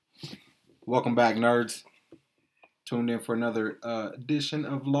Welcome back, nerds. Tuned in for another edition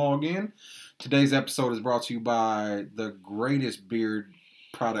of Log In. Today's episode is brought to you by the greatest beard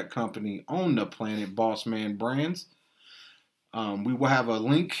product company on the planet, Boss Man Brands. We will have a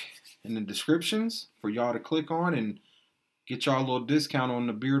link in the descriptions for y'all to click on and get y'all a little discount on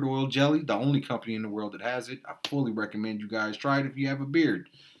the beard oil jelly, the only company in the world that has it. I fully recommend you guys try it if you have a beard.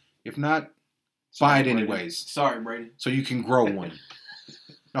 If not, buy it anyways. Sorry, Brady. So you can grow one.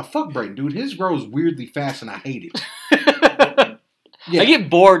 Now, fuck Brayden, dude. His grows weirdly fast, and I hate it. I get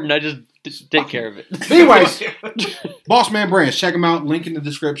bored, and I just take care of it. Anyways, Boss Man Brands. Check them out. Link in the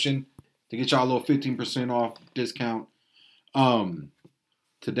description to get y'all a little 15% off discount.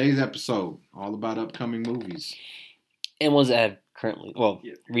 Today's episode, all about upcoming movies. And ones that have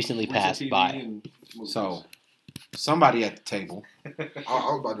recently passed by. So, somebody at the table. I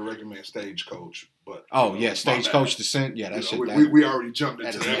was about to recommend Stagecoach, but Stagecoach Descent. Yeah, that shit. We already jumped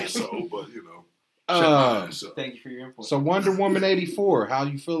into that episode, but Thank you for your input. So Wonder Woman 84. How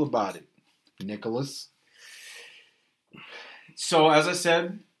you feel about it, Nicholas? So as I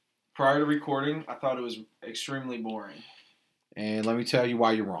said prior to recording, I thought it was extremely boring. And let me tell you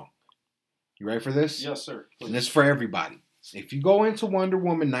why you're wrong. You ready for this? Yes, sir. And this is for everybody. If you go into Wonder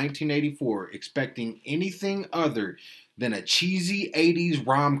Woman 1984 expecting anything other than a cheesy 80s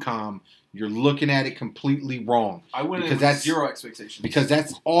rom-com, you're looking at it completely wrong. I went in with zero expectations. Because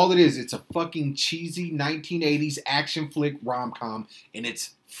that's all it is. It's a fucking cheesy 1980s action flick rom-com, and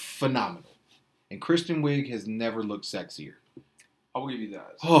it's phenomenal. And Kristen Wiig has never looked sexier. I will give you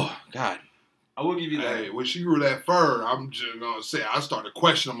that. Oh, God. I will give you that. hey, when she grew that fur, I'm just gonna say I started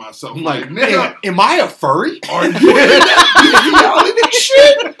questioning myself. I'm like, nigga, am I a furry? are you in this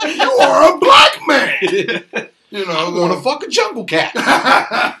shit? You are a black man. You know, I want to fuck a jungle cat.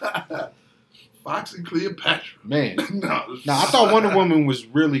 Fox and Cleopatra. Man. No, I thought Wonder Woman was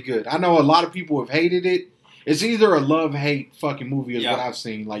really good. I know a lot of people have hated it. It's either a love-hate fucking movie is what I've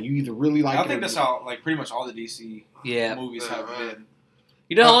seen. Like, you either really like it. I think that's how, pretty much all the DC movies have been.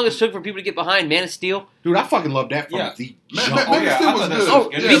 You know how long it took for people to get behind Man of Steel? Dude, I fucking love that from the jump. Man of Steel was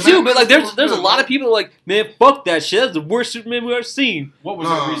good. Me too, but there's a lot of people like, man, fuck that shit. That's the worst Superman we've ever seen. What was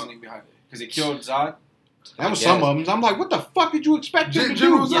the reasoning behind it? Because it killed Zod? That was some of them. I'm like, what the fuck did you expect him to do?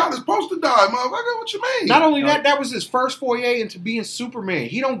 General Zod is supposed to die, motherfucker. What you mean? Not only that was his first foray into being Superman.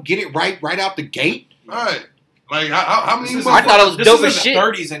 He don't get it right out the gate. Right. Like, how many... I thought it was dope as shit. This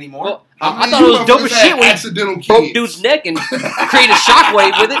isn't the 30s anymore. Well, I thought it was dope as shit when he broke dude's neck and created a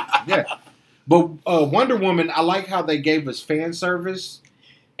shockwave with it. Yeah. But Wonder Woman, I like how they gave us fan service,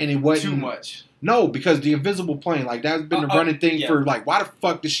 and it wasn't... Too much. No, because the invisible plane, like, that's been the running thing for, like, why the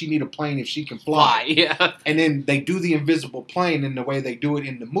fuck does she need a plane if she can fly? Yeah. And then they do the invisible plane, and the way they do it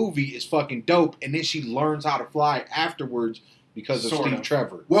in the movie is fucking dope, and then she learns how to fly afterwards because of Steve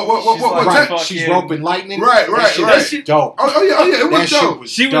Trevor. She's roping lightning. Right. Dope. Oh, yeah, it was dope.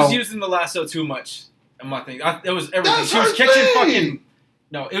 She was using the lasso too much, in my thing. It was everything. That's she was her catching thing. fucking...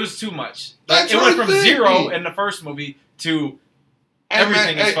 No, it was too much. That's it went her from thing. zero in the first movie to...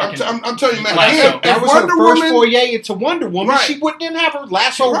 Everything is fucking... I'm telling you, man. That was her first foray into Wonder Woman. Right. She didn't have her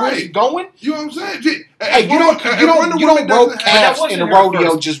lasso really going. You know what I'm saying? Hey, you don't rope calves in a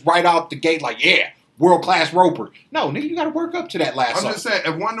rodeo just right out the gate like, world class roper. No, nigga, you got to work up to that lasso. I'm just saying,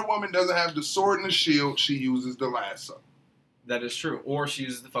 if Wonder Woman doesn't have the sword and the shield, she uses the lasso. That is true. Or she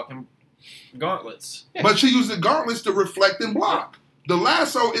uses the fucking gauntlets. Yeah. But she uses the gauntlets to reflect and block. The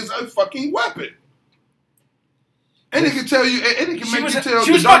lasso is a fucking weapon. And it can tell you, and it can make you tell.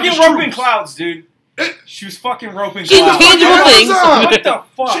 She was fucking roping clouds, dude. She was fucking roping clouds. Tangible things. What the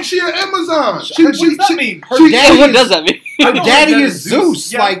fuck? She an Amazon. What does that mean? Her daddy, what does that mean? Her daddy is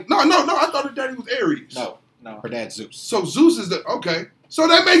Zeus. Yeah. Like No. I thought her daddy was Ares. No. Her dad's Zeus. So Zeus is the okay. So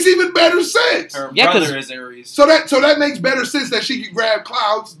that makes even better sense. Her brother is Ares. So that makes better sense that she can grab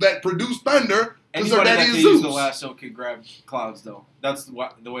clouds that produce thunder because her Anybody daddy that is can Zeus. use the lasso could grab clouds, though. That's the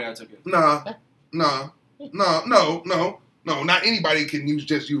way I took it. No. Not anybody can use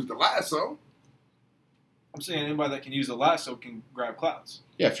the lasso. I'm saying anybody that can use the lasso can grab clouds.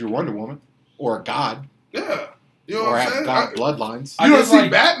 Yeah, if you're Wonder Woman or a god. Yeah. You know or what I'm have saying? god bloodlines. You don't see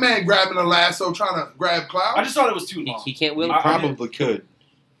Batman grabbing a lasso trying to grab clouds. I just thought it was too long. He can't will. He probably could.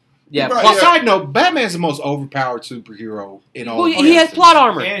 Yeah. Right, Side note, Batman's the most overpowered superhero in all. Well, he has plot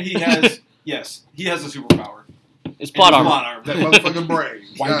armor. And he has he has a superpower. It's plot armor. That motherfucking brain.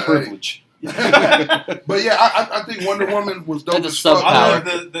 White privilege. But yeah, I think Wonder Woman was dope That's as a fuck. I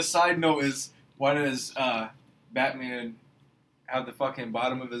love the side note is why does Batman have the fucking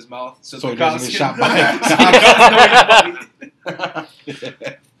bottom of his mouth so he the doesn't cops get can shot by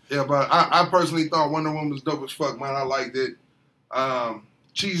Yeah, but I personally thought Wonder Woman was dope as fuck, man. I liked it.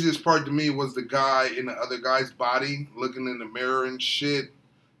 cheesiest part to me was the guy in the other guy's body looking in the mirror and shit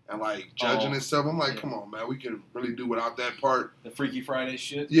and like judging himself. I'm like, come on, man, we can really do without that part. The Freaky Friday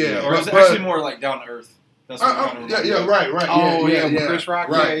shit. Yeah, or it's actually more like down to earth. That's what right. Oh yeah, Chris Rock.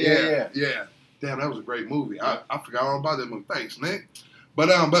 Right, yeah. Damn, that was a great movie. I forgot all about that movie. Thanks, Nick. But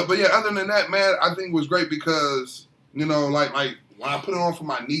yeah, other than that, man, I think it was great because like when I put it on for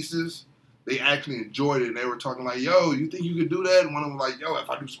my nieces, they actually enjoyed it. And they were talking like, "Yo, you think you could do that?" And one of them was like, "Yo, if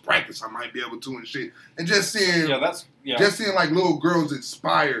I do some practice, I might be able to," and shit. And just seeing like little girls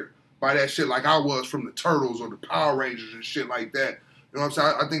inspired by that shit, like I was from the Turtles or the Power Rangers and shit like that. You know what I'm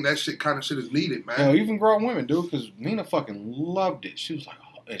saying? I think that shit is needed, man. Hell, even grown women, dude, because Nina fucking loved it. She was like,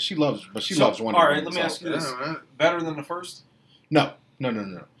 oh, she loves Wonder Woman. All right, let me ask you this: better than the first? No.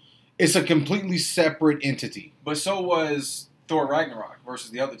 It's a completely separate entity. But so was Thor Ragnarok versus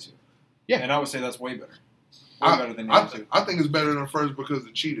the other two. Yeah, and I would say that's way better. Better than the other two. I think it's better than the first because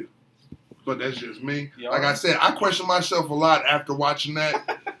of Cheetah. But that's just me. Yeah, like I said, I question myself a lot after watching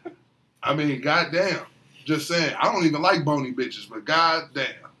that. I mean, goddamn. Just saying, I don't even like bony bitches, but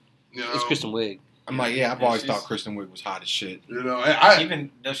goddamn, it's Kristen Wiig. I'm like, I've always thought Kristen Wiig was hot as shit. Even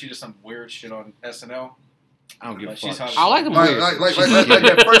does she do some weird shit on SNL? I don't give a fuck. I like them weird. Like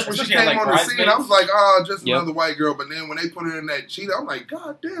at first when she came on the scene, I was like, oh, just another white girl. But then when they put her in that Cheetah, I'm like,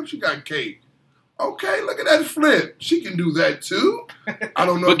 god damn, she got cake. Okay, look at that flip. She can do that too. I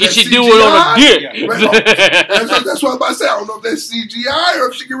don't know. But if can she CGI. do it on a dick? That's what I was about to say. I don't know if that's CGI or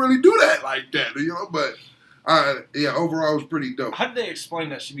if she can really do that like that. But overall it was pretty dope. How did they explain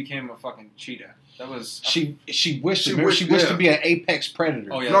that she became a fucking cheetah? That was she wished to be an apex predator.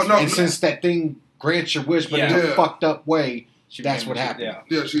 Oh yeah. And since that thing grants your wish, but in a fucked up way, that's what happened.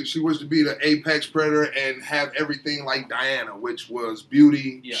 Yeah, she wished to be the apex predator and have everything like Diana, which was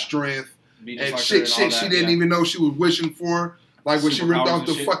beauty, strength. And like shit she didn't even know she was wishing for. Like when she ripped off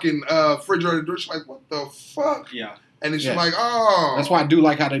the fucking refrigerator door, she's like, what the fuck? Yeah. And then she's like, oh. That's why I do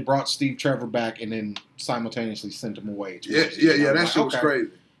like how they brought Steve Trevor back and then simultaneously sent him away. Yeah, that shit was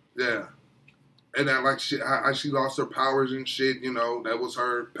crazy. Yeah. And that like shit, how she lost her powers and shit, that was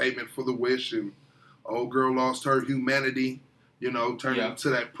her payment for the wish. And old girl lost her humanity, turned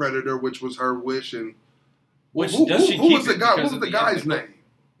into that predator, which was her wish. And who was the guy's name?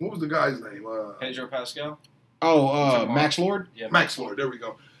 What was the guy's name? Pedro Pascal. Oh, Max Lord? Yeah, Max Lord. There we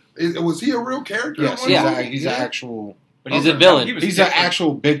go. Was he a real character? Yes, he's an actual... But he's a villain. He's an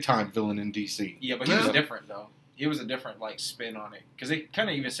actual big-time villain in DC. Yeah, but he was different, though. He was a different, spin on it. Because they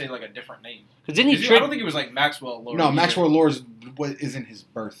kind of even say, a different name. I don't think it was, Maxwell Lord. No, Maxwell Lord isn't his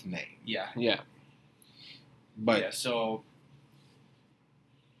birth name. Yeah. Yeah. But... Yeah, so...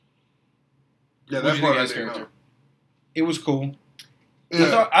 Yeah, that's what I didn't know. It was cool.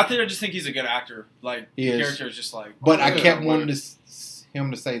 Yeah. I just think he's a good actor. He is. Character is just But I kept wanting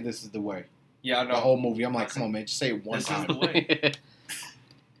him to say, "This is the way." Yeah, I know. The whole movie, I'm like, come on, man, just say it one time. This is the way.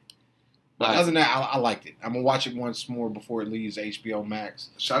 But other than that, I liked it. I'm gonna watch it once more before it leaves HBO Max.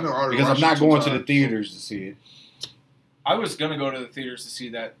 I know because I'm not going to the theaters to see it. I was gonna go to the theaters to see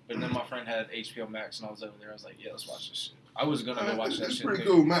that, but then my friend had HBO Max, and I was over there. I was like, "Yeah, let's watch this shit." I was gonna go watch that shit. It's pretty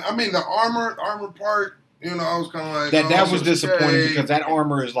cool, man. I mean, the armor part. I was kind of like... That was disappointing because that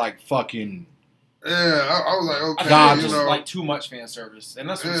armor is fucking... Yeah, I was like, okay. I think it was just too much fan service. And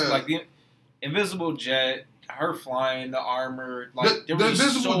that's what's the Invisible Jet, her flying, the armor... the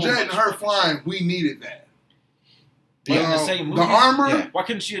Invisible Jet and her flying, we needed that. But in the same movie... The armor... Why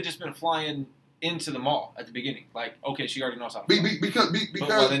couldn't she have just been flying into the mall at the beginning? Okay, she already knows how to fly.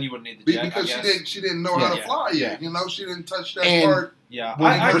 Because then you wouldn't need the jet, because she didn't know how to fly yet. She didn't touch that part. Yeah,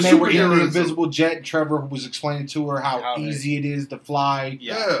 when they were in the Invisible Jet, and Trevor was explaining to her how easy it is to fly.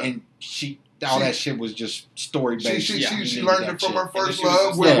 Yeah, and all that shit was just story based. She learned it from her first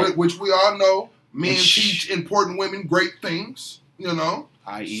love, which we all know. Men teach important women great things.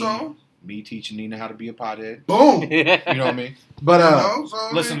 I.e., me teaching Nina how to be a pothead. Boom. You know what I mean? But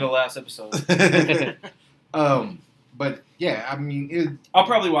listen to the last episode. But yeah, I mean, I'll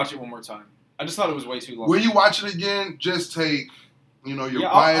probably watch it one more time. I just thought it was way too long. When you watch it again, just take your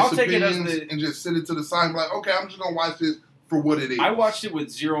biased opinions and just sit it to the side and be like, okay, I'm just going to watch this for what it is. I watched it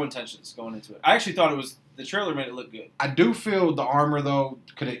with zero intentions going into it. I actually thought the trailer made it look good. I do feel the armor, though,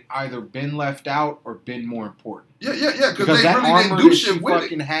 could have either been left out or been more important. Yeah, because they really didn't do shit with it.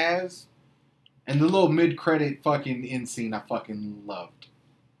 Fucking has, and the little mid-credit fucking end scene I fucking loved.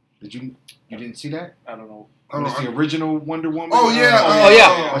 You didn't see that? I don't know. It's the original Wonder Woman. Oh,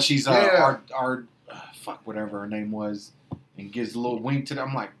 yeah. She's fuck, whatever her name was. and gives a little wink to them.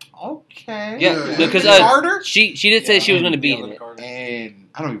 I'm like, okay. Yeah, because Carter. she did say she was going to be in it. And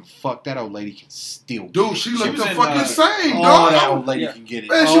I don't even fuck that old lady can still. Dude, she looked the fucking insane, dog. That old lady can get it.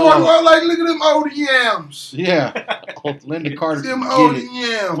 Man, she walked around like, look at them old yams. Yeah, Linda Carter. Them old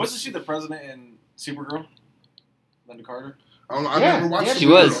yams. Wasn't she the president in Supergirl? Linda Carter. I never watched. She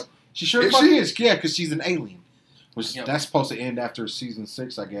was. She sure fucking is. Yeah, because she's an alien. Which that's supposed to end after season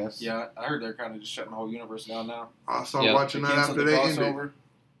 6, I guess. Yeah, I heard they're kind of just shutting the whole universe down now. I started watching that after they ended.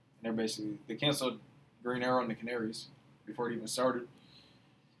 And they canceled Green Arrow and the Canaries before it even started.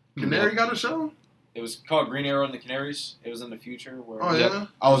 Canary got a show? It was called Green Arrow and the Canaries. It was in the future where I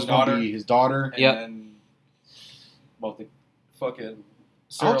was going to be his daughter. And then, well, the fucking.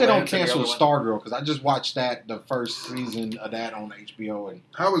 I hope they don't cancel Stargirl because I just watched the first season of that on HBO. And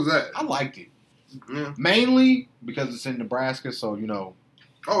how was that? I liked it. Yeah. Mainly because it's in Nebraska, so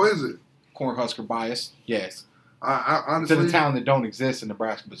Oh, is it? Cornhusker bias? Yes. I honestly, to the town that don't exist in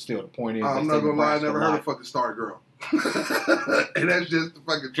Nebraska, but still, the point is, I'm not gonna lie, I never heard of fucking Stargirl, and that's just the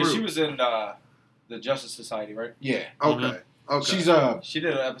fucking truth. Because she was in the Justice Society, right? Yeah. Okay. Mm-hmm. Okay. She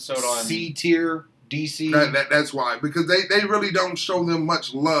did an episode on C tier DC. That's why, because they really don't show them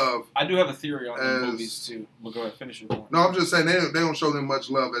much love. I do have a theory on the movies too. We'll go ahead and finish your point. No, I'm just saying they don't show them much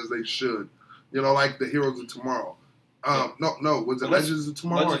love as they should. Like the Heroes of Tomorrow. No, was it Legends of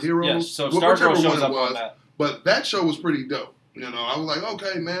Tomorrow or Heroes? Yes, so Stargirl shows up on that. But that show was pretty dope. I was like,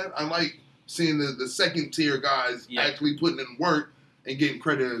 okay, man, I like seeing the second tier guys actually putting in work and getting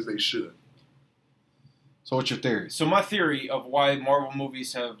credit as they should. So what's your theory? So my theory of why Marvel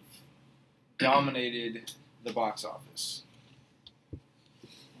movies have dominated the box office.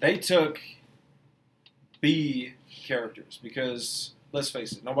 They took B characters because, let's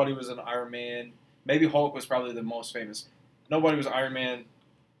face it, nobody was an Iron Man. Maybe Hulk was probably the most famous. Nobody was Iron Man,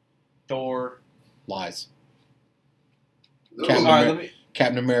 Thor. Lies.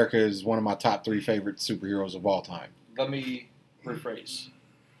 Captain America is one of my top 3 favorite superheroes of all time. Let me rephrase.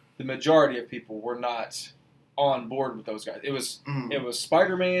 The majority of people were not on board with those guys. It was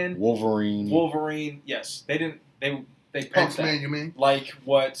Spider-Man, Wolverine. Yes, they didn't. They pumped X-Men, that. you mean? Like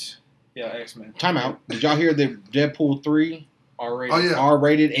what? Yeah, X-Men. Time out. Did y'all hear that Deadpool 3 R-rated? Oh, yeah.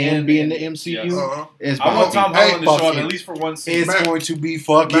 R-rated and be in the MCU? Yes. I want Tom Holland to show up at least for one scene. It's going to be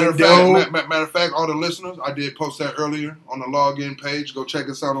fucking dope. Matter of fact, all the listeners, I did post that earlier on the login page. Go check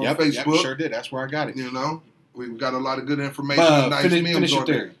us out on Facebook. Yep, sure did. That's where I got it. We've got a lot of good information. Nice finish your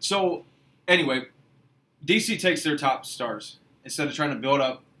theory. So, anyway, DC takes their top stars instead of trying to build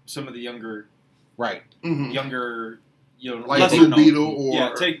up some of the younger, younger, like Blue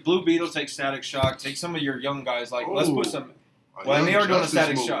Beetle take Blue Beetle, take Static Shock, take some of your young guys. Like, let's put some. Well, and they are doing a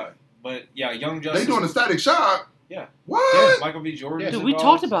Static Shock, but Young Justice. They doing a Static Shock. Yeah. What? Yeah, Michael B. Jordan. Dude, we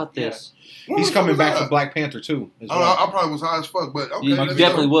talked about this. Yeah. He's coming back for Black Panther too. I probably was high as fuck, but okay. You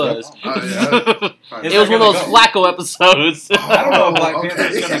definitely was. It was one of those Flacco episodes. I don't know if Black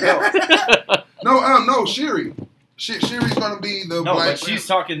Panther's gonna go. No, Shuri. Shuri's gonna be the Black Black but she's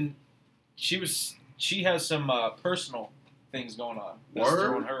talking. She has some personal things going on. That's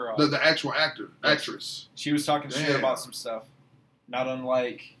throwing her off. The actual actress. She was talking shit about some stuff. Not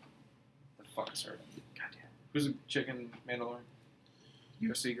unlike the fuck is her name? Goddamn. Who's a chicken Mandalorian?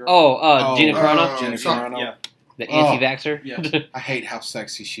 UFC girl. Gina Carano. Gina Carano. Yeah. The anti-vaxxer. Yeah. I hate how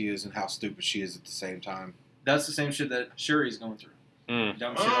sexy she is and how stupid she is at the same time. That's the same shit that Shuri's going through.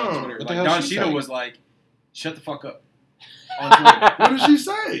 Dumb shit on Twitter. What Like Don Cheadle was like, "Shut the fuck up." On Twitter. What did she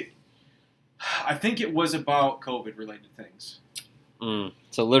say? I think it was about COVID-related things.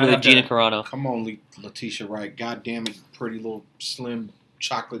 So literally Gina Carano. Come on, Letitia Wright. God damn it, pretty little slim,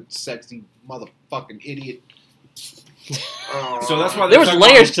 chocolate, sexy motherfucking idiot. So that's why there was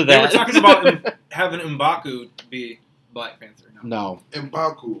layers to that. They were talking about having M'Baku be Black Panther. No.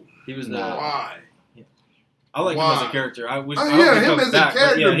 M'Baku. He was the. Why? I like him as a character. I wish. him as a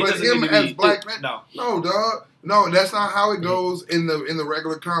character, but him as Black Panther. No, dog. No, that's not how it goes in the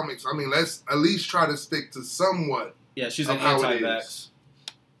regular comics. I mean, let's at least try to stick to somewhat. Yeah, she's an anti-vax.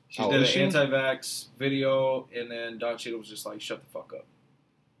 She did an anti-vax video, and then Don Cheadle was just like, "Shut the fuck up,"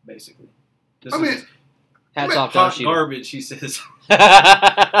 basically. Hats off, Don Cheadle. Garbage, he says.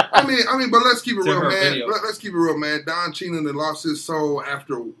 I mean, but let's keep it real, man. Let's keep it real, man. Don Cheadle lost his soul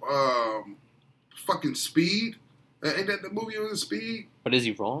after fucking Speed. Ain't that the movie was Speed? But is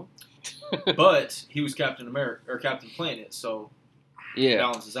he wrong? But he was Captain America or Captain Planet, so it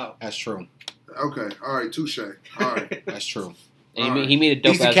balances out. That's true. Okay, all right, touche. All right, that's true. And he made a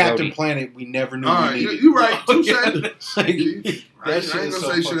dope. He's the Captain Planet we never knew we needed. You're right. Touche. I I ain't gonna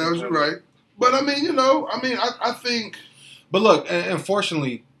say shit else. You're right. But I mean, I think. But look,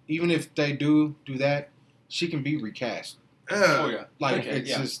 unfortunately, even if they do that, she can be recast. Yeah. Oh yeah. Like Okay, it's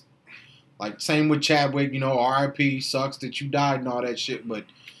yeah. just like same with Chadwick. R.I.P. Sucks that you died and all that shit. But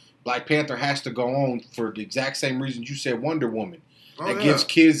Black Panther has to go on for the exact same reasons you said Wonder Woman. That gives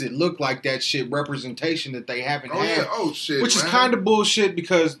kids that look like that shit representation that they haven't had. Yeah. Oh shit. Which is kind of bullshit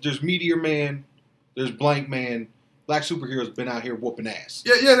because there's Meteor Man, there's Blank Man. Black superheroes been out here whooping ass.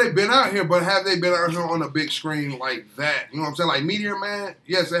 Yeah, they've been out here, but have they been out here on a big screen like that? You know what I'm saying? Like Meteor Man,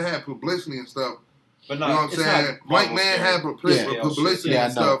 yes, they had publicity and stuff. But you know what I'm saying? Blank Man had publicity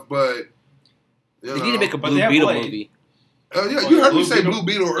and stuff, but they need to make a Blue Beetle movie. You heard me say Blue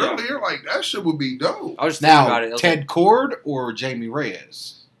Beetle earlier. Like that shit would be dope. I was just thinking about it. Ted Kord or Jamie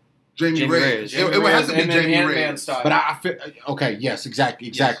Reyes? Jamie Reyes. It would have to be Jamie Reyes. Style. But I feel okay. Yes, exactly.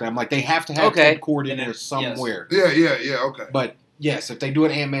 Yes. I'm like they have to have Ted Kord in there somewhere. Yes. Yeah. Okay. But yes, if they do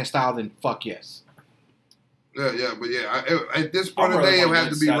an Ant-Man style, then fuck yes. Yeah. But at this point of the day, it would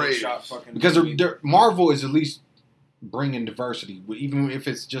have to be Reyes because Marvel is at least bringing diversity, even if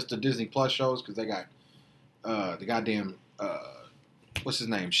it's just the Disney Plus shows because they got the goddamn what's his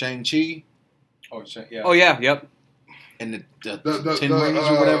name, Shang-Chi. Oh yeah. Oh yeah. Yep. And the 10 rings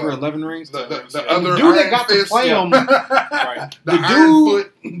or whatever, 11 rings. The other dude that got to play him, right? The Iron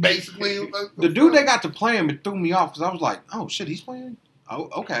Foot, basically. The dude that got to play him, it threw me off because I was like, "Oh shit, he's playing." Oh,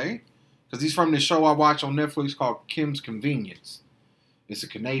 okay, because he's from this show I watch on Netflix called Kim's Convenience. It's a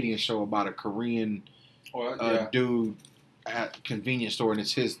Canadian show about a Korean dude at a convenience store, and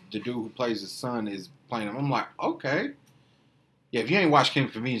it's the dude who plays his son is playing him. I'm like, okay. Yeah, if you ain't watched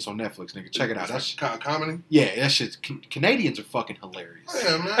Kim's Convenience on Netflix, nigga, check it out. That's comedy? Yeah, that shit's... Canadians are fucking hilarious.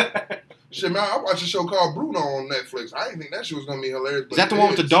 Yeah, man. Shit, man, I watched a show called Bruno on Netflix. I didn't think that shit was going to be hilarious. But is that the one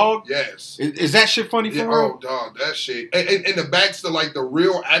with the dog? Yes. Is that shit funny for real? Oh, dog, that shit. And the back's the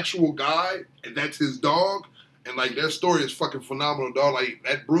real actual guy, and that's his dog. And, their story is fucking phenomenal, dog.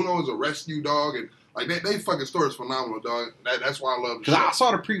 That Bruno is a rescue dog, and... they fucking story is phenomenal, dog. That's why I love the show. Because I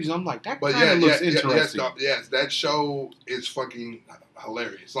saw the previews, I'm like, that kind of looks interesting. Yes, that show is fucking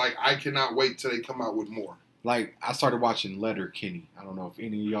hilarious. I cannot wait till they come out with more. I started watching Letterkenny. I don't know if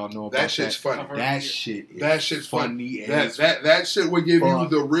any of y'all know about that. That shit's funny. That shit's funny. That shit would give you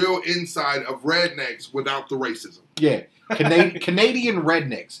the real inside of rednecks without the racism. Yeah, Canadian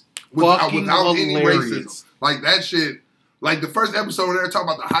rednecks. Without any racism. That shit, the first episode where they're talking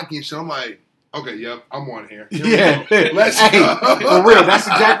about the hockey and shit, I'm like, okay, yep, I'm on here. Let's go. For real, that's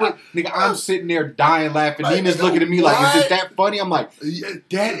exactly. Nigga, I'm sitting there dying laughing. Nina's looking at me like, is it that funny? I'm like,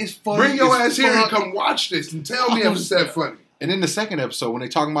 that is funny. Bring your ass here and come watch this and tell me if it's that funny. And then the second episode, when they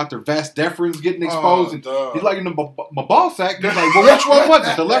talking about their vas deferens getting exposed, and he's like, my ball sack. He's like, well, which one was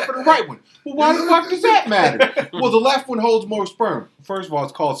it, the left or the right one? Well, why the fuck does that matter? Well, the left one holds more sperm. First of all,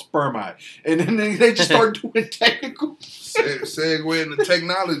 it's called spermide. And then they just start doing technical segue into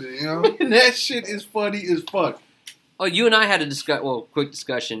technology, And that shit is funny as fuck. Oh, you and I had a quick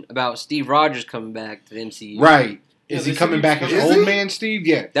discussion about Steve Rogers coming back to the MCU. Right. Is he coming back as old man Steve?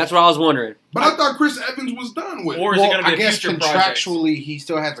 Yeah. That's what I was wondering. But I thought Chris Evans was done with. Or is it going to be I guess contractually he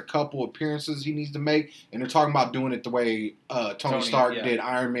still has a couple appearances he needs to make, and they're talking about doing it the way Tony Stark did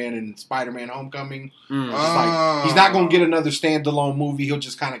Iron Man and Spider-Man Homecoming. He's not going to get another standalone movie. He'll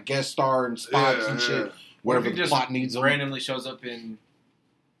just kind of guest star in spots and shit. Whatever the plot needs him. Randomly shows up in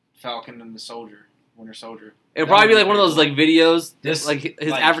Falcon and the Winter Soldier. It'll probably be one of those videos,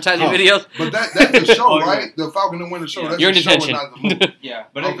 his advertising videos. But that's a show, right? The Falcon and Winter Soldier. That's You're in detention. Yeah,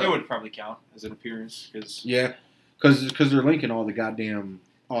 but it would probably count as an appearance because they're linking all the goddamn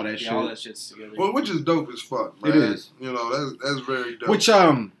all that shit. All that shit's together. Well, which is dope as fuck, man. It is. That's very dope. Which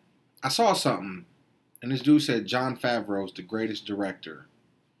I saw something, and this dude said Jon Favreau is the greatest director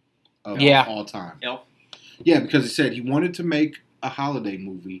of all time. Yep. Yeah, because he said he wanted to make a holiday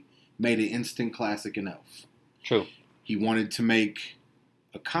movie, made an instant classic in Elf. True. He wanted to make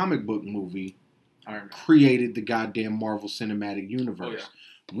a comic book movie, created the goddamn Marvel Cinematic Universe. Oh, yeah.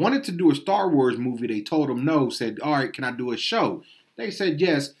 Wanted to do a Star Wars movie, they told him no, said, all right, can I do a show? They said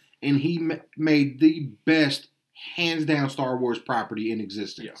yes, and he made the best, hands down, Star Wars property in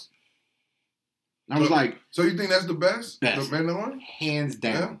existence. Yeah. I was like... So you think that's the best? Best. The Mandalorian? Hands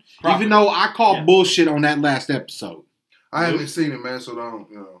down. Yeah. Even though I called bullshit on that last episode. I haven't seen it, man, so don't,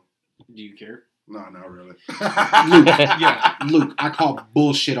 Do you care? No, not really. Luke, I call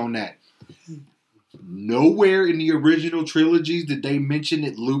bullshit on that. Nowhere in the original trilogies did they mention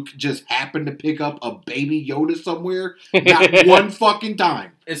that Luke just happened to pick up a baby Yoda somewhere. Not one fucking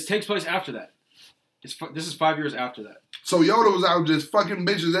time. It takes place after that. This is 5 years after that. So Yoda was out just fucking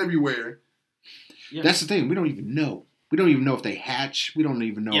bitches everywhere. Yeah. That's the thing. We don't even know. We don't even know if they hatch. We don't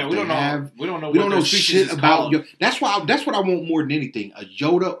even know if they have. We don't know shit about Yoda. That's what I want more than anything. A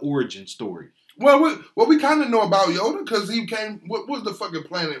Yoda origin story. Well, we kind of know about Yoda because he came. What was the fucking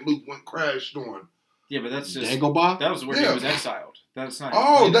planet Luke went crashed on? Yeah, but that's just Dagobah? That was where he was exiled. That's not.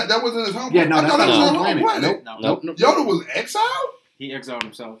 That wasn't his home planet. Yeah, no, I thought that was his home planet. planet. Nope. Yoda was exiled. He exiled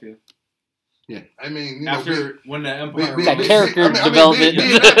himself. Yeah. Yeah, I mean, after when the Empire that character development,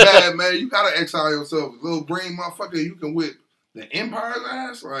 being that bad, man, you gotta exile yourself, little green motherfucker. You can whip the Empire's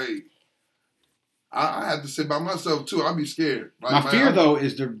ass. Like, I have to sit by myself too. I'd be scared. Like, my fear though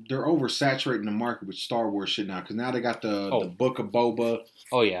is they're oversaturating the market with Star Wars shit now because now they got the Book of Boba.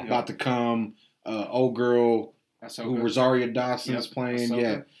 Oh yeah, about to come. Old girl who Rosario Dawson is playing.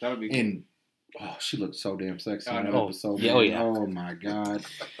 Yeah, that would be cool. And she looked so damn sexy in that episode. Yeah, Oh my god.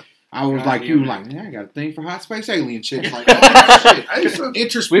 I was like, you like, man, I got a thing for hot space alien chicks. Like, oh, shit.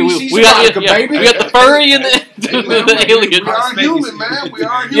 Interspecies we got, baby. We got the furry and the alien. We are human, man. We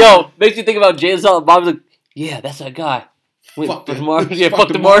are human. Yo, makes you think about Jay and Silent Bob's like, yeah, that's that guy. Fuck the Martian. Yeah, fuck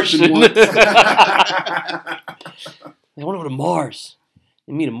the Martian. I want to go to Mars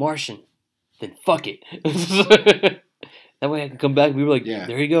and meet a Martian. Then fuck it. That way I can come back and we were like,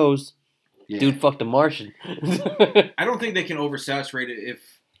 there he goes. Yeah. Dude, fuck the Martian. I don't think they can oversaturate it if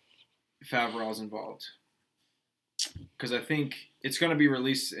Favreau's involved, because I think it's going to be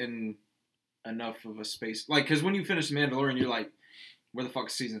released in enough of a space. Like, because when you finish Mandalorian, you're like, where the fuck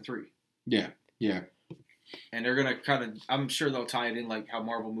is season 3? Yeah. And they're going to kind of, I'm sure they'll tie it in like how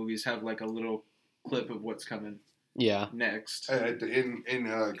Marvel movies have like a little clip of what's coming. Yeah. Next. At the end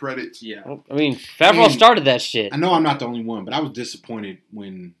credits. Yeah. Well, I mean, Favreau started that shit. I know I'm not the only one, but I was disappointed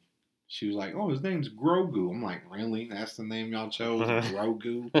when she was like, oh, his name's Grogu. I'm like, really? That's the name y'all chose?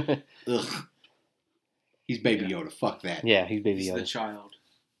 Grogu? Ugh. He's Baby Yoda. Fuck that. Yeah, he's Baby Yoda. He's the child.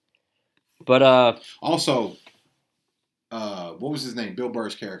 But, also, what was his name? Bill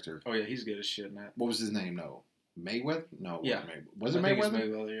Burr's character. Oh, yeah, he's good as shit, man. What was his name, though? Mayweather? No. Yeah. Was it Mayweather?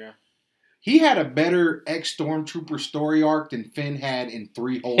 Mayweather, yeah. He had a better ex-Stormtrooper story arc than Finn had in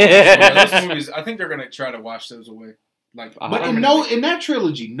 3 whole those movies, I think they're going to try to wash those away. Like, but in that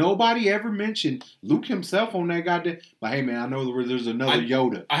trilogy, nobody ever mentioned Luke himself on that goddamn. Like, hey man, I know there's another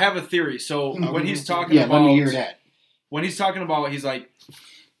Yoda. I have a theory. So when he's talking about, let me hear that. When he's talking about, he's like,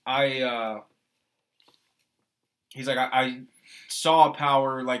 I saw a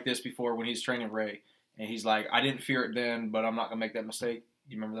power like this before when he's training Rey, and he's like, I didn't fear it then, but I'm not gonna make that mistake.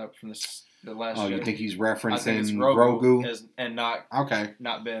 You remember that from the last? Oh, you think he's referencing I think it's Grogu and not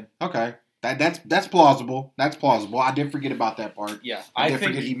Ben. Okay. That's plausible. That's plausible. I did forget about that part. Yeah, I did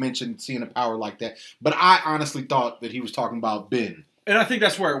forget he mentioned seeing a power like that. But I honestly thought that he was talking about Ben. And I think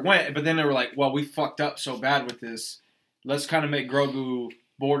that's where it went. But then they were like, well, we fucked up so bad with this. Let's kind of make Grogu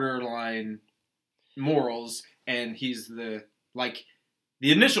borderline morals. And he's the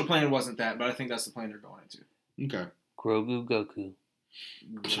initial plan wasn't that. But I think that's the plan they're going into. Okay. Grogu Goku.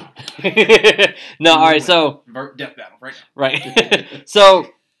 No, all right, so. Death battle, right now. Right. So.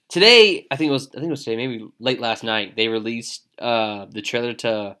 Today, I think it was today, maybe late last night, they released the trailer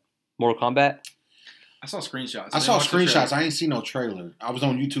to Mortal Kombat. I saw screenshots. I saw screenshots. I ain't seen no trailer. I was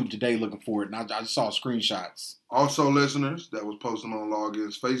on YouTube today looking for it, and I just saw screenshots. Also, listeners, that was posted on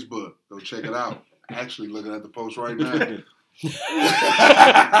Login's Facebook. Go check it out. Actually, looking at the post right now. Yeah,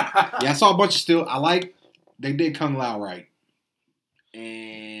 I saw a bunch of still. They did Kung Lao right.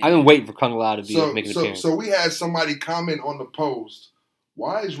 And I've been waiting for Kung Lao to make an appearance. So we had somebody comment on the post.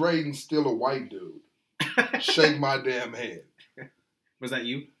 Why is Raiden still a white dude? Shake my damn head. Was that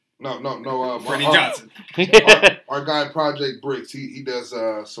you? No. Freddie Johnson. Our guy Project Bricks. He does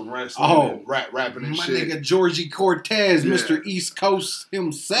some wrestling and rapping and my shit. My nigga Georgie Cortez, Mr. East Coast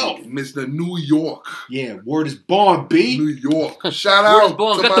himself. Mr. New York. Yeah, word is born, B. New York. Shout out to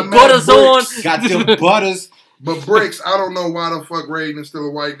got my the man butters Bricks. on. Got them butters. But Bricks, I don't know why the fuck Raiden is still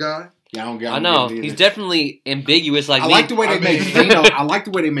a white guy. Yeah, I know. He's definitely ambiguous like I me. like the way they make Kano. I like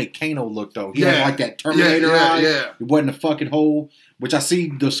the way they make Kano look though. He had like that Terminator eye. Yeah. It wasn't a fucking hole. Which I see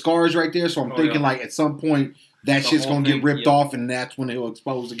the scars right there, so I'm thinking like at some point that shit's gonna get ripped off and that's when he'll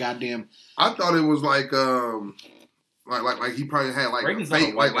expose the goddamn. I thought it was like he probably had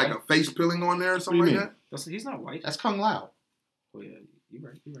like a face peeling on there or something like that. He's not white. That's Kung Lao. Oh yeah, you're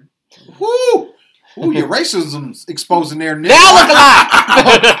right. Woo! Ooh, your racism's exposing there, Nick. Now look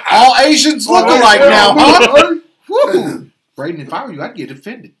alike! All Asians look alike now, huh? Woo! Braden, if I were you, I'd get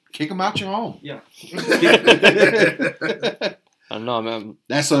offended. Kick them out your home. Yeah. I don't know, man.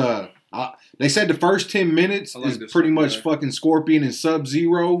 That's they said the first 10 minutes is pretty much fucking Scorpion and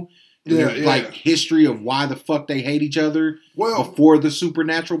Sub-Zero. Like history of why the fuck they hate each other before the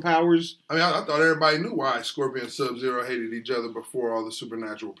supernatural powers. I mean, I thought everybody knew why Scorpion and Sub-Zero hated each other before all the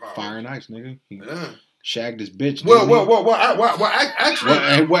supernatural powers. Fire and ice, nigga. Yeah. shagged his bitch. Well, didn't he?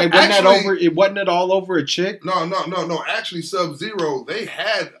 actually, Wasn't that over? It wasn't it all over a chick? No. Actually, Sub-Zero, they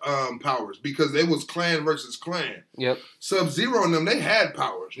had powers because it was clan versus clan. Yep. Sub-Zero and them, they had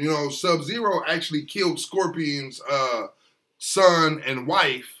powers. You know, Sub-Zero actually killed Scorpion's son and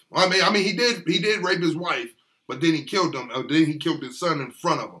wife. I mean, he did rape his wife, but then he killed them. Then he killed his son in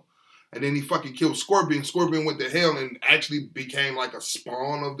front of him. And then he fucking killed Scorpion. Scorpion went to hell and actually became like a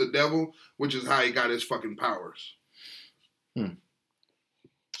spawn of the devil, which is how he got his fucking powers.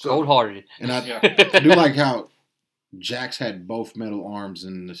 So, Cold-hearted. And I do like how Jax had both metal arms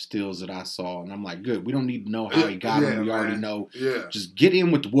in the stills that I saw. And I'm like, good. We don't need to know how he got them. We already know. Yeah. Just get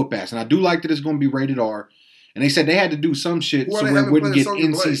in with the whoop ass. And I do like that it's going to be rated R. And they said they had to do some shit Well, so they it haven't wouldn't played get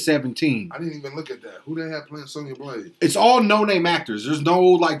Sonya Blade. NC-17. I didn't even look at that. Who they had playing Sonya Blade? It's all no-name actors. There's no,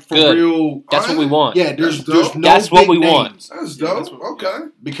 like, for Good. real... That's what we want. Yeah, there's dope. no That's what big we want. names. That's Yeah, dope. that's what- Okay.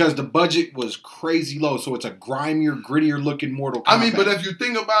 Because the budget was crazy low, so it's a grimier, grittier looking Mortal Kombat. I mean, but if you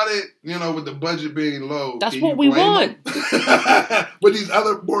think about it, you know, with the budget being low, That's can what you we blame want. them? With these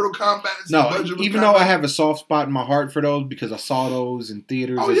other Mortal Kombats, No, budget was even kinda- though I have a soft spot in my heart for those because I saw those in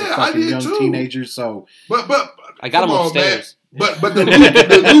theaters Oh, as yeah, a I fucking did young too. teenager, so... but I got come him on, upstairs. man. But the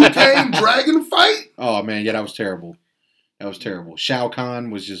Liu Kang dragon fight. Oh, man, yeah, that was terrible. That was terrible. Shao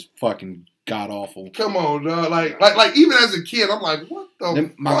Kahn was just fucking god-awful. Come on, dog. Like even as a kid, I'm like, what the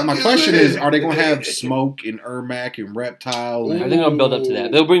Then my fuck question this? is, are they going to have Smoke and Ermac and Reptile? I And, think they're gonna build up to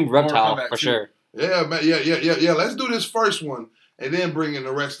that. They'll bring Reptile Kombat for 2. sure. Yeah, man. Yeah. Let's do this first one and then bring in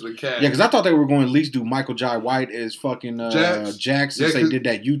the rest of the cast. yeah, because I thought they were going to at least do Michael Jai White as fucking Jax since they 'cause- did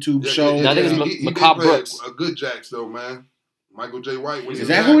that YouTube show. No, I think it's he did Macabre play Brooks. a good Jax though, man. Michael J. White. was Is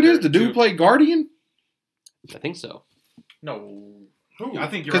a that who it is? actor. The dude played Guardian? I think so. No. Who? I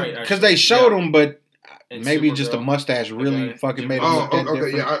think you're right. Because they showed him, but And maybe just a Supergirl. mustache really Okay. fucking made him Oh, look that okay.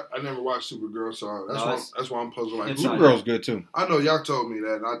 different. Yeah, I never watched Supergirl, so No, that's why I'm puzzled. Like, it's who- not- Supergirl's good too. I know y'all told me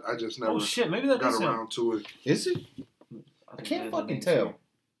that. And I just never Oh shit, maybe that got is him. around to it. Is it? I think can't that is fucking him. tell.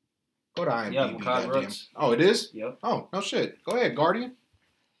 Go to IMDb. Yeah, Macabre goddamn. Brooks. Oh, it is? Yep. Oh, no shit. Go ahead, Guardian.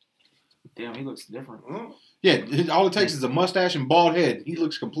 Damn, he looks different. Oh. Yeah, all it takes is a mustache and bald head. He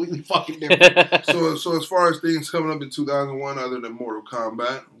looks completely fucking different. So as far as things coming up in 2001, other than Mortal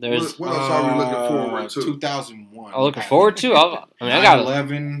Kombat, There's- what else are we looking forward to? 2001. I'm looking forward to. I got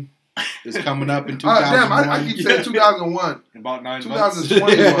 11 is coming up in Damn, 2001. I keep saying 2001. In about 9 months.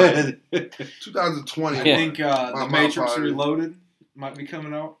 2021. 2020. I Yeah. think My The Matrix apologies. Reloaded might be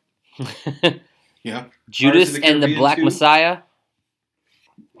coming out. Yeah. Judas Pirates of the and the Caribbean Black 2. Messiah.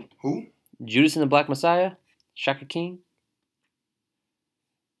 Who? Judas and the Black Messiah. Shaka King.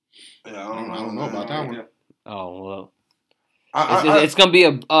 Yeah, I don't know about that one. Yeah. Oh well, I, it's gonna be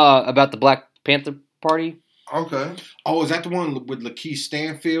about the Black Panther Party. okay. Oh, is that the one with Lakeith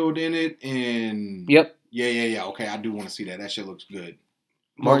Stanfield in it? And Yep. Yeah. Okay, I do want to see that. That shit looks good.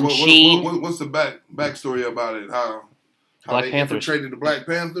 Martin Sheen. What's the backstory about it? How Black they Panthers. infiltrated the Black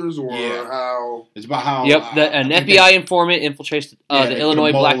Panthers, or Yeah. how? It's about how. An I think FBI informant infiltrates yeah, the they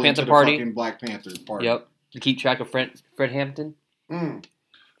Illinois put a Black mole Panther into the Party. fucking Black Panther Party. Yep. To keep track of Fred Hampton. Mm.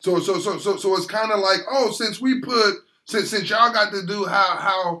 So it's kind of like, oh, since y'all got to do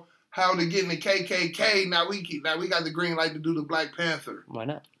how to get in the KKK, now we got the green light to do the Black Panther. Why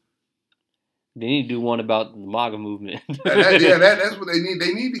not? They need to do one about the MAGA movement. That's what they need.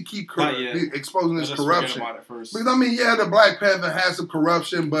 They need to keep Not yet. exposing this Let's forget corruption. about it first. Because I mean, yeah, the Black Panther has some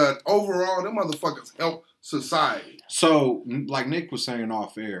corruption, but overall, them motherfuckers help society. So, like Nick was saying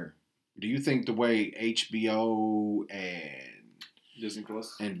off air, do you think the way HBO and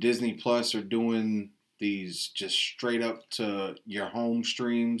Disney Plus are doing these just straight up to your home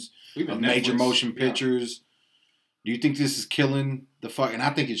streams Even of major Netflix, motion yeah. pictures? Do you think this is killing the fuck? And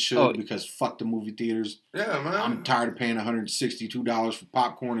I think it should Oh. because fuck the movie theaters. Yeah, man. I'm tired of paying $162 for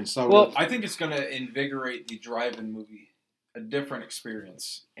popcorn and soda. Well, I think it's going to invigorate the drive-in movie, a different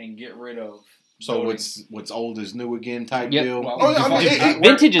experience, and get rid of. so voting. what's old is new again type Yep. deal. Well, Oh, yeah, I mean,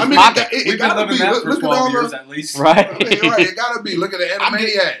 Vintage is I mean, popping. it We've been gotta living be. that Look, for look at 12 all years the. at least. Right. I mean, right, it gotta be. Look at the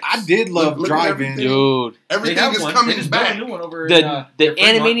Animaniacs. I did love Look at driving. everything. Dude. They Everything have is one. coming They just built back. a new one over The in, the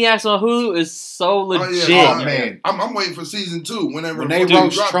Fremont. Animaniacs on Hulu is so legit. Oh, yeah. man. I'm waiting for season 2. Whenever When they fucking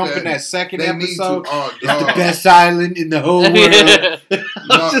roast drop Trump in that second they need episode, to. Oh, it's the dog. best island in the whole world.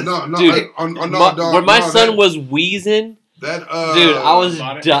 No, Dude, no, dog. when my no, son that, was wheezing, that dude, I was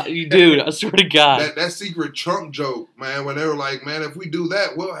About dude. I swear to God. that secret Trump joke, man. When they were like, man, if we do that,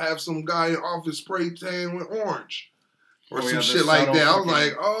 we'll have some guy in office spray tan with orange or Oh, some yeah, shit the like subtle that. I was fucking-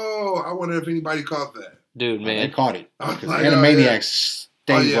 like, oh, I wonder if anybody caught that. Dude, They man. caught it. I was Because like, Animaniacs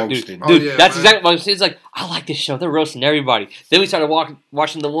Stay Oh, yeah. roasting. Oh, Dude, yeah, that's man. exactly what I'm saying. It's like, I like this show. They're roasting everybody. Then we started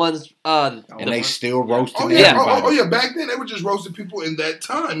watching the ones. And they still roasting Oh yeah, everybody. oh yeah. Back then they were just roasting people in that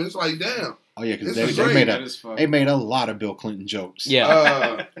time. It's like, damn. Oh yeah, because This is they great. made That is fun. they made a lot of Bill Clinton jokes.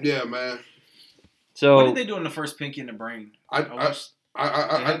 Yeah. Yeah, man. What So, did they do in the first Pinky and the Brain? I watched. They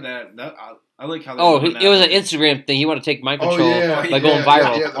I had that. I like how. They oh, did that. it was an Instagram thing. He wanted to take mind Oh control yeah, by going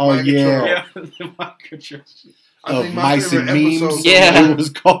viral. the Oh, mind yeah. control. Yeah, the mind control shit. I Of think my mice favorite and memes. episode. Yeah. It was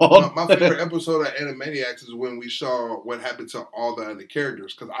called. My favorite episode of Animaniacs is when we saw what happened to all the other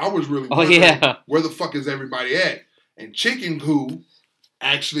characters. Because I was really Oh, wondering, yeah. where the fuck is everybody at? And Chicken Poo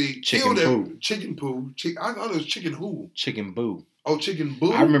actually Chicken killed him. Poo. Chicken Poo. I thought it was Chicken Who. Chicken Boo. Oh, Chicken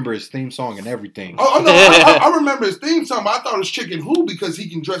Boo. I remember his theme song and everything. Oh no, I remember his theme song. But I thought it was Chicken Who because he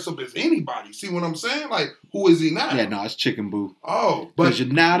can dress up as anybody. See what I'm saying? Like, who is he now? Yeah, no, it's Chicken Boo. Oh, Because but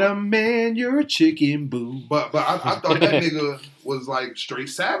you're not a man, you're a chicken boo. I thought that nigga was like straight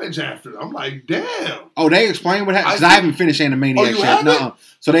savage after. I'm like, damn. Oh, they explain what happened? Because I see. haven't finished Animaniacs Oh, you yet. haven't? No.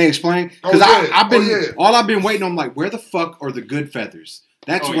 So they explain. Oh, Because yeah. I've been, Oh, yeah. all I've been waiting on, like, where the fuck are the good feathers?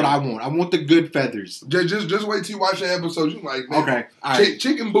 That's Oh, what yeah. I want. I want the good feathers. Just wait till you watch the episode. You like, man, Okay. All right.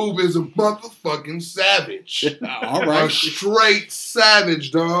 Chicken Boob is a motherfucking savage. All A right. straight savage,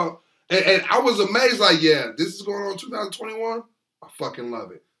 dog. And I was amazed, like, yeah, this is going on in 2021. I fucking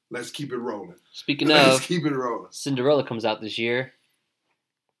love it. Let's keep it rolling. Speaking Let's of, keep it rolling. Cinderella comes out this year.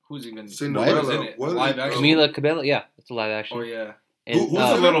 Who's even Cinderella. Who's in it? What? Live action. Camila Cabello, yeah, it's a live action. Oh yeah. And, Who's Who's in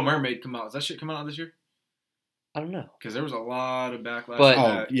the it? Little Mermaid come out? Is that shit coming out this year? I don't know. Because there was a lot of backlash. But- to Oh,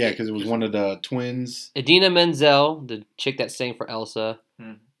 that. yeah, because it was one of the twins. Idina Menzel, the chick that sang for Elsa,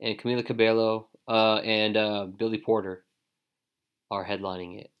 Hmm. and Camila Cabello, and Billy Porter are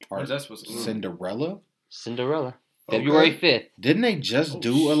headlining it. When's that supposed to be? Cinderella? Cinderella, Okay. February 5th. Didn't they just Oh,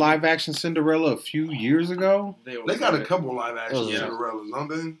 do a shit. live action Cinderella a few years ago? They always got do a it. couple live action Yeah. Cinderellas, don't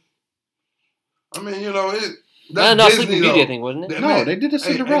they? I mean, you know, No, that's Sleeping Disney, Beauty, though. I think, wasn't it? That- No, man, they did a Hey,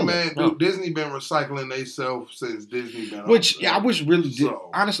 Cinderella. man, No. dude, Disney been recycling themselves since Disney been. Which, on. yeah, I was really, So-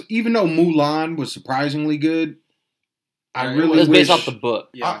 honestly, even though Mulan was surprisingly good, I Yeah, it really It was wish. based off the book.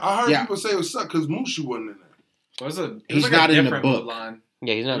 Yeah. I heard Yeah. people say it was sucked because Mushu wasn't in there. It was a He's like not a in the different book. Mulan.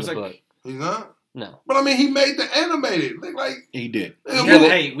 Yeah, he's It not in was the like- book. He's not. No. But I mean, he made the animated. Like, He did. We yeah, had- well,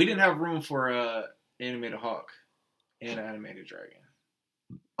 hey, we didn't have room for a animated hawk and an animated dragon.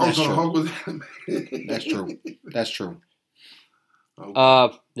 That's so true. Hulk was animated. That's true. That's true.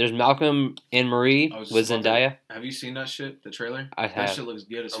 Okay. There's Malcolm and Marie I was just with about to- Zendaya. Have you seen that shit? The trailer? I That have. shit looks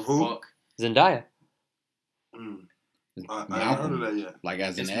good as Of who? fuck. Zendaya. Mm. I haven't heard of that yet. Like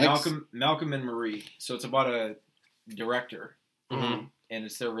as an It's ex. Malcolm and Marie. So it's about a director Mhm. and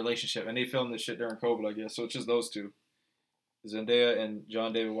it's their relationship. And they filmed this shit during COVID, I guess. So it's just those two. Zendaya and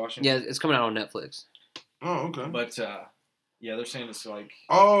John David Washington. Yeah, it's coming out on Netflix. Oh, okay. But yeah, they're saying it's like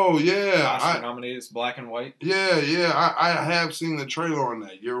Oh, yeah. Oscar nominated. It's black and white. I have seen the trailer on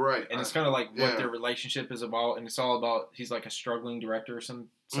that. You're right. And it's kind of like yeah. what their relationship is about, and it's all about he's like a struggling director or something,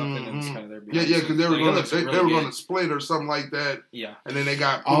 and it's Mhm. kind of their Yeah, because they were Like, it gonna looks they really were good. gonna split or something like that, Yeah, and then they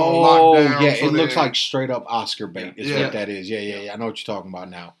got put Oh, on lockdown. yeah. so It looks then- like straight up Oscar bait. Is Yeah. what that is. Yeah. I know what you're talking about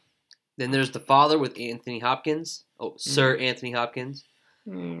now. Then there's The Father with Anthony Hopkins. Oh, Sir Anthony Hopkins.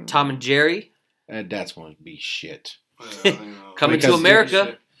 Tom and Jerry. That's going to be shit. Yeah, you know. Coming Because to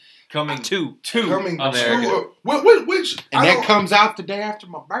America. coming Two. coming America. to which And I that don't- comes out the day after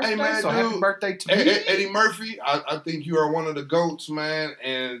my birthday. Hey, man, so happy dude. birthday to me. Eddie Murphy. I think you are one of the goats, man,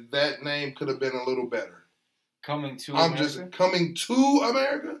 and that name could have been a little better. coming to I'm America. just coming to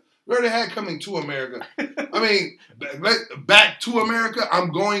America. We already had coming to America. I mean, back to America.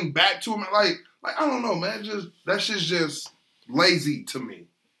 I'm going back to America. Like I don't know, man. Just that shit's just lazy to me.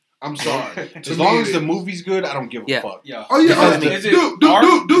 I'm sorry. To As me, long it as the is. movie's good, I don't give a Yeah. fuck. Yeah. Oh yeah, Because oh, the- Is it dude,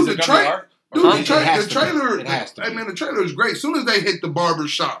 art? dude, Is the it gonna be trailer. art? Dude, Huh? the, It has the to be. trailer. It has to Hey be. man, the trailer is great. As soon as they hit the barber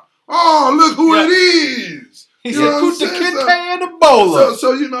shop, oh look who Yeah. it is. He You said, know what I'm Kuta saying? Kinte and Ebola.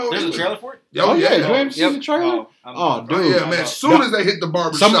 So you know, There's a trailer for it. Oh yeah, you haven't seen Yep. the trailer? Oh, dude. Oh yeah, man. As soon as they hit the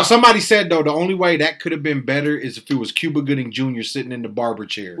barber shop, Somebody said, though, the only way that could have been better is if it was Cuba Gooding Jr. sitting in the barber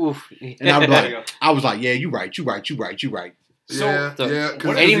chair. Oof. And I was There you like, go. yeah, you right. yeah, So, yeah.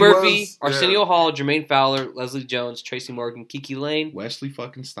 'cause Eddie he Murphy, was- Arsenio Hall, Jermaine Fowler, Leslie Jones, Tracy Morgan, Kiki Lane, Wesley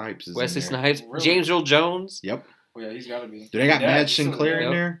fucking Snipes is Wesley in there. Snipes, Really? James Earl Jones. Yep. Oh, yeah, he's got to be. Do they got Yeah, Madge he's still Sinclair there.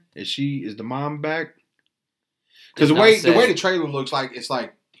 in there? Is the mom back? Because Did the not way say. the trailer looks like, it's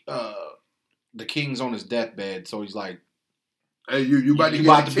like the king's on his deathbed, so he's like, Hey, you about to you get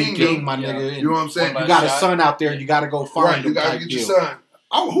about a to be kingdom. king, my Yeah. nigga. and You know what I'm saying? One You got a last son out there, and you got to go find Right, him. you gotta type get deal. your son.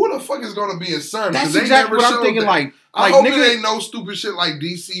 who the fuck is gonna be in CERN? That's they exactly never what I'm showed thinking. that. Like I hope nigga, it ain't no stupid shit like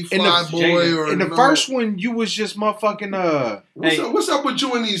DC In the- Flyboy or in the first one, you was just motherfucking What's up with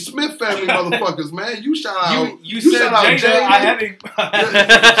you and these Smith family motherfuckers, man? You shout out. You said shout out Jada. I had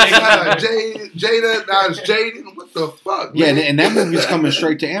Jada. Now it's Jaden. What the fuck? yeah, man? and that movie's coming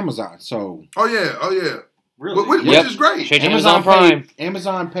straight to Amazon. So Oh yeah. Really? Which Yep. is great. Straight to Amazon Prime.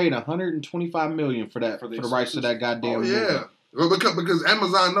 Amazon paid $125 million for that For for the the rights to that goddamn Oh movie. yeah. Well, because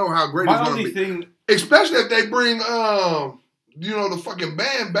Amazon know how great My it's gonna only be, thing. especially if they bring the fucking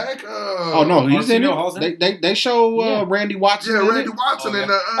band back. Oh no, he's in Arsenio Hall's in it. They show Yeah. Randy Watson. Yeah, in Randy it.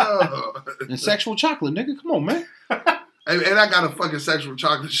 Watson And Sexual Chocolate, nigga. Come on, man. and I got a fucking sexual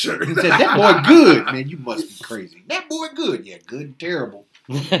chocolate shirt. He said that boy good, man. You must be crazy. That boy good, yeah, good and terrible.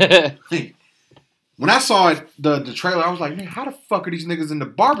 When I saw it, the trailer, I was like, man, how the fuck are these niggas in the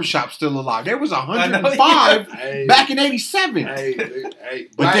barbershop still alive? There was 105 Hey, back in '87. hey,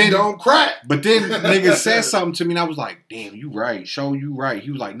 But black then- don't crack. But then niggas said something to me, and I was like, damn, you right. Show you right.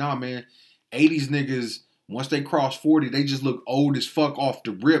 He was like, nah, man, 80s niggas, once they cross 40, they just look old as fuck off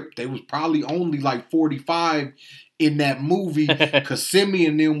the rip. They was probably only like 45 in that movie because Simi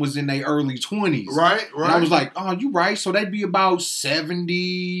and them was in their early 20s. Right. And I was like, oh, you right. So they'd be about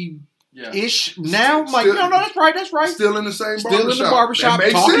 70-ish Yeah. now. I'm like, Still- no, that's right. still in the same Still barbershop. in the barbershop That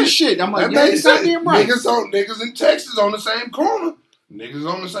makes talking sense. shit. I'm like, That yeah, makes you're sense. goddamn right. Niggas in Texas on the same corner.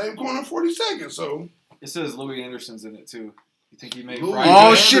 Niggas on the same corner 42nd. So It says Louis Anderson's in it too. You think he made Louis fries? Oh,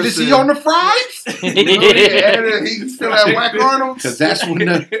 Anderson. shit, is he on the fries? he still at Whack Arnold's. Because that's when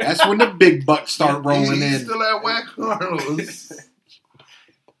the big bucks start rolling He's in. still at Whack Arnold's.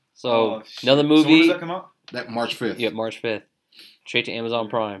 So Oh, shit. another So when movie. does that come out? That March 5th. Yep, March 5th. Straight to Amazon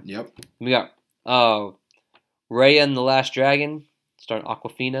Prime. Yep. We got Raya and the Last Dragon, starring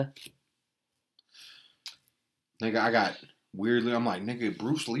Aquafina. Nigga, I got weirdly, I'm like, nigga,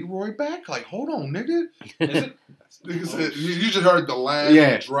 Bruce Leroy back? Like, hold on, nigga. Is it? Nigga said, you just heard the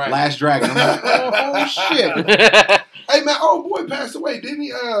last dragon. Last Dragon. I'm like, oh shit. Hey man, old boy passed away, didn't he?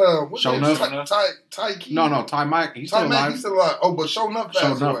 What's Show that? enough? Ty Key? No, Ty Mike, he's Ty still Mack, alive. he's still alive. Oh, but Show Enough passed Show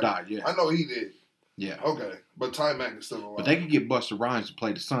away. enough died, yeah. I know he did. Yeah. Okay, but Ty Mack is still alive. But they could get Busta Rhymes to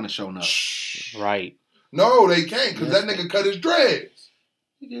play the son of Show Enough. Right. No, they can't, because Yes, that nigga cut his dreads.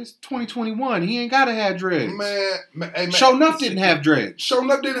 It's 2021. He ain't gotta have dreads. Man, hey, man. Show Enough didn't have dreads. Show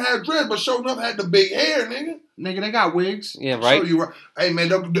Enough didn't have dreads, but Show Enough had the big hair, nigga. Nigga, they got wigs. Yeah, right. Show you right. Hey man,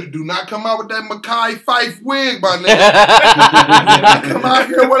 do not come out with that Mackay Fife wig, my nigga. Do not come out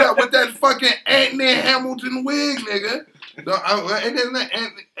here with that fucking Anthony Hamilton wig, nigga. And then that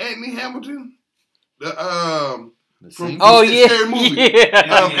Anthony Hamilton, The from same- Oh it's yeah, Scary Movie.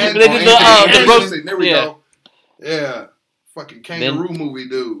 yeah. And, They did the Anderson, there we yeah. go. Yeah, fucking kangaroo movie,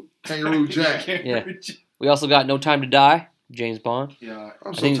 dude. Kangaroo Jack. Yeah. We also got No Time to Die, James Bond. Yeah.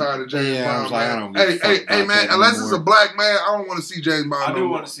 I'm so think- tired of James Yeah, I Bond, was like, I man. don't give a fuck Hey, about man, that unless it's a anymore. black man, I don't want to see James Bond. I no do more.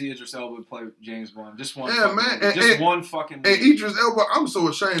 want to see Idris Elba play James Bond. Just one. Yeah, fucking man, movie. Just one fucking. And movie. Idris Elba, I'm so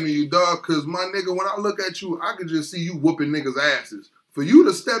ashamed of you, dog, because my nigga, when I look at you, I can just see you whooping niggas' asses. For you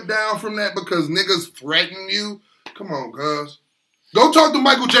to step down from that because niggas threaten you, come on, cuz. Go talk to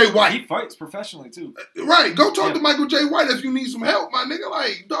Michael J. He White. fights professionally too. Right, go talk Yeah. to Michael J. White if you need some help, my nigga.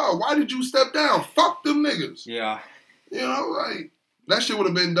 Like, dog, why did you step down? Fuck them niggas. Yeah. You know, like, that shit would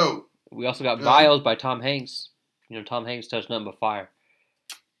have been dope. We also got Yeah. Vials by Tom Hanks. You know, Tom Hanks touched nothing but fire.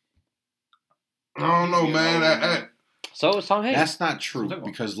 I don't know, man. So is Tom Hanks. That's not true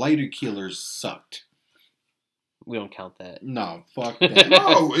because Later Killers sucked. We don't count that. No, fuck that.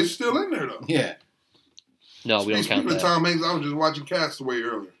 No, it's still in there, though. Yeah. No, we don't count Speaking of that. Tom Hanks, I was just watching Castaway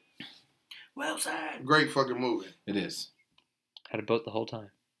earlier. Well said. Great fucking movie. It is. Had a boat the whole time.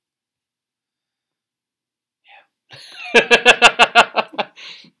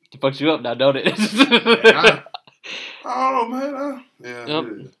 It fucks you up now, don't it? I don't know, man. Yeah, Yep.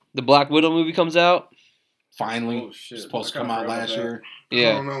 it is. The Black Widow movie comes out. Finally. Oh, shit. Supposed to I come kinda out forgot last about year. I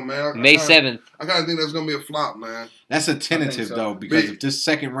Yeah, don't know, man. May 7th. I kind of think that's gonna be a flop, man. That's a tentative so. though, because Big. if this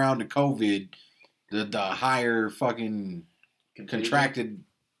second round of COVID, the higher fucking contracted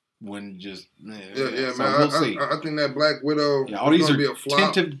one just Yeah, so man. we'll see. I think that Black Widow Yeah, all is these gonna are be a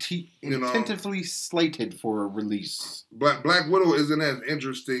flop. you know. tentatively slated for a release. Black Widow isn't as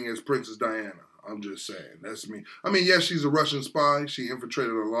interesting as Princess Diana. I'm just saying. That's me. I mean, yes, she's a Russian spy. She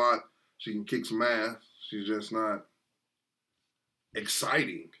infiltrated a lot. She can kick some ass. She's just not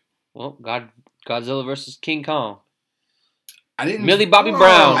exciting. Well, Godzilla versus King Kong. I didn't Millie Bobby Oh,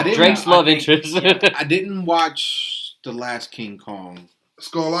 Brown, I didn't- Drake's I love think- interest. I didn't watch the last King Kong.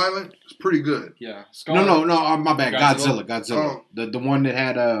 Skull Island is pretty good. Yeah. No, my bad. Godzilla? Godzilla. Oh. The one that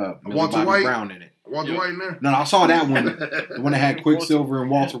had Millie Walter Bobby White? Brown in it. Walter White in there? No, I saw that one. The one that had Quicksilver and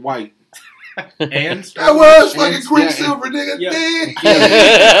Walter White. And That was fucking And- Quicksilver, nigga. Yeah.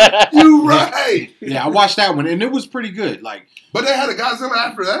 Damn. You right. Yeah, I watched that one, and it was pretty good. Like, But they had a Godzilla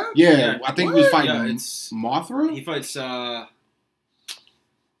after that? yeah, I think he was What? fighting Yeah, it's- Mothra. he fights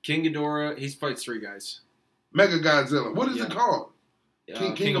King Ghidorah. He fights 3 guys. Mega Godzilla. What is Yeah. it called?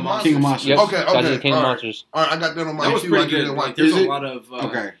 King of Monsters. King of Monsters. Yep. Okay, Godzilla King of all right. Monsters. All right, I got that on my That was queue. I pretty didn't good. watch Like, there's it. a lot of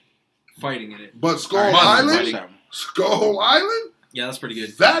Okay. fighting in it. But Skull All right, Island? watch that one. Skull Island? Yeah, that's pretty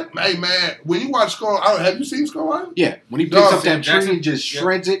good. That, hey man, when you watch Skull Island, have you seen Skull Island? Yeah, when he picks Dog, up that tree Jackson? and just Yeah.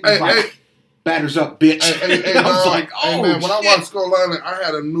 shreds it, Hey, he's like, hey. batters up, bitch. Hey, I was dog. like, oh, Hey, man, when I shit. watched Skull Island, I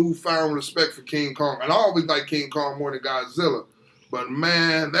had a newfound respect for King Kong. And I always liked King Kong more than Godzilla. But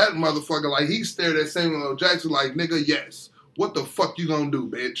man, that motherfucker, like, he stared at Samuel L. Jackson like, nigga, yes. What the fuck you gonna do,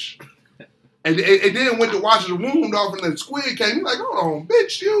 bitch? And then went to wash his wound off and the squid came. He's like, hold on,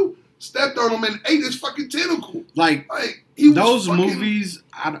 bitch, you stepped on him and ate his fucking tentacle. Like, Like, he was those fucking, movies,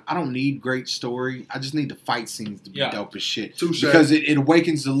 I don't need great story. I just need the fight scenes to be Yeah. dope as shit. Touche. Because it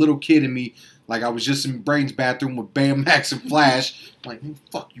awakens the little kid in me. Like, I was just in Brain's bathroom with Bam, Max, and Flash. Like,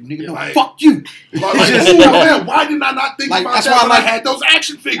 fuck you, nigga. No, Like- fuck you. Like, It's just- ooh, man, why did I not think Like, about that's that why I when I like- had those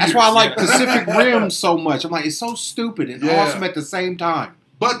action figures? That's why I like Yeah. Pacific Rim so much. I'm like, it's so stupid and Yeah. awesome at the same time.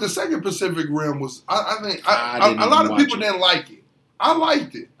 But the second Pacific Rim was, I think, I a didn't lot even of people watch it. didn't like it. I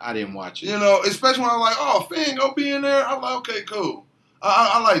liked it. I didn't watch it. You know, especially when I'm like, oh, Finn go be in there. I'm like, okay, cool.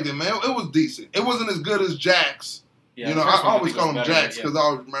 I liked it, man. It was decent. It wasn't as good as Jax. Yeah, you know, the I first one always think call was him better, Jax yeah. because I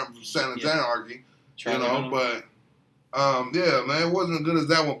always remember from Santa's Yeah. Anarchy. You Charlie know, Hunnam. but yeah, man, it wasn't as good as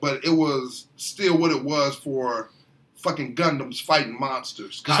that one, but it was still what it was for fucking Gundams fighting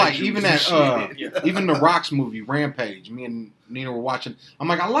monsters. Just like Kaijus even and that, shit. Yeah. even the Rock's movie Rampage. Me and Nina were watching. I'm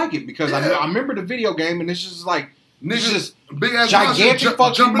like, I like it because Yeah. I remember the video game and it's just like it's Niggas, just big ass gigantic monsters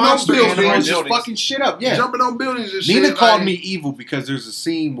fucking jumping on monster buildings, animals just buildings. fucking shit up. Yeah. jumping on buildings and Nina shit. called like- me evil because there's a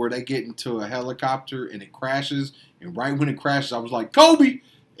scene where they get into a helicopter and it crashes, and right when it crashes, I was like, Kobe.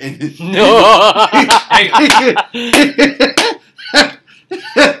 And No.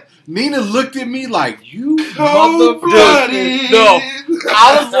 Nina looked at me like, you Cold-blooded. Dude, no.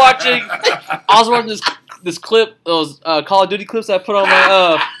 I was watching this clip, those Call of Duty clips I put on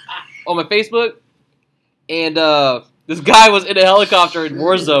my Facebook, and this guy was in a helicopter in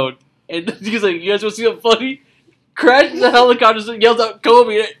Warzone, and he's like, "You guys want to see something funny?" Crashes the helicopter, and yells out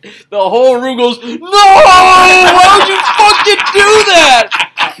Kobe. And the whole room goes, "No! Why would you fucking do that?"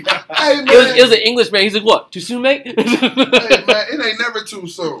 Hey, man. It was an English man. He's like, "What? Too soon, mate?" Hey, man, it ain't never too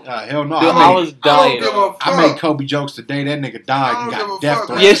soon. hell no. Dude, I I made, was I don't dying. give a fuck. I made Kobe jokes today. That nigga died and I don't got give a death fuck.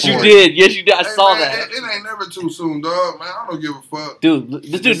 threats. Yes, for you it. did. Yes, you did. I Hey, saw man, that. It ain't never too soon, dog. Man, I don't give a fuck. Dude,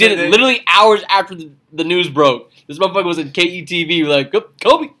 this dude did it literally hours after the news broke. This motherfucker was in KETV, like,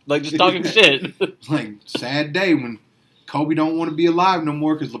 Kobe, like, just talking shit. Like, sad day when Kobe don't want to be alive no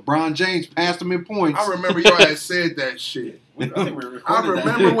more because LeBron James passed him in points. I remember your ass said that shit. I think we recorded I that.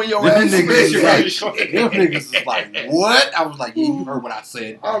 remember when your Them ass said niggas, you're that right. shit. Them niggas is like, what? I was like, yeah, you heard what I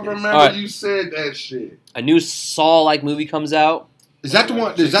said. I remember Alright. you said that shit. A new Saw-like movie comes out, Is that the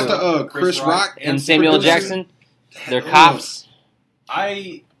one? Is that the Chris Rock? and Samuel L. producing? Jackson. They're cops.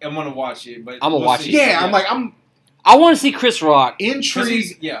 I am gonna watch it, but I'ma watch it. Yeah, I'm I want to see Chris Rock.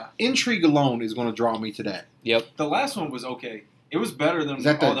 intrigued. Yeah, Intrigue alone is going to draw me to that. Yep. the last one was okay. It was better than Is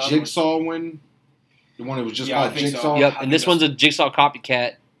that all the the Jigsaw one? The one that was just Yeah, I called think so. Jigsaw. Yep. I And this think one's a Jigsaw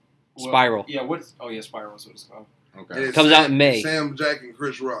copycat. Well, Spiral. Yeah, what's? Oh yeah, Spiral is what it's called. Okay. It's Comes out in May. Sam Jack and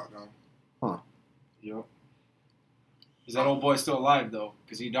Chris Rock. Huh? Yep. Is that old boy still alive though?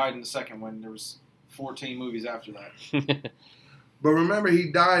 Because he died in the second one. There was 14 movies after that. But remember,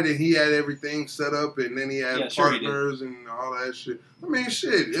 he died and he had everything set up, and then he had Yeah, sure he did. partners and all that shit. I mean,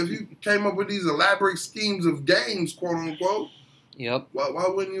 shit. If you came up with these elaborate schemes of games, quote unquote, Yep. why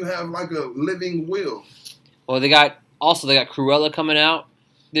wouldn't you have like a living will? Well, they got Cruella coming out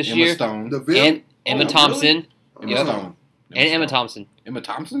this Emma year, Stone. The vil- and Emma Oh, Thompson, Emma Yep. Stone. and Emma Thompson. Emma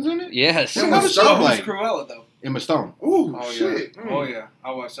Thompson's in it? Yes. Emma How does she Stone. play? Who's Cruella though? Emma Stone. Ooh, Oh shit. yeah. Oh yeah.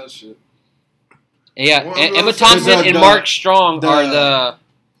 I watched that shit. Yeah. Well, Emma there's Thompson the- and Mark Strong the- are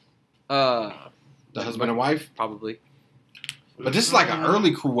the. The husband and wife. Probably. But this is like an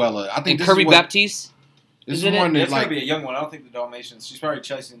early Cruella. I think And this Kirby is what, Baptiste. This is isn't it? one that It's like gonna be a young one. I don't think the Dalmatians. She's probably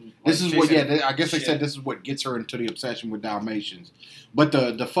chasing. this like, is what chasing I guess they shit. said this is what gets her into the obsession with Dalmatians. But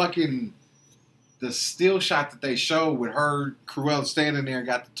the fucking the still shot that they showed with her Cruella standing there and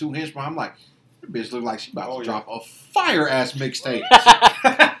got the two henchmen, I'm like, that bitch look like she about Oh, to yeah. drop a fire ass mixtape.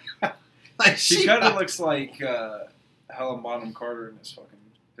 Like She kind of looks like Helen Bonham Carter in this fucking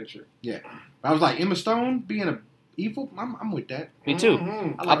picture. I was like, Emma Stone being a evil. I'm with that. Me too.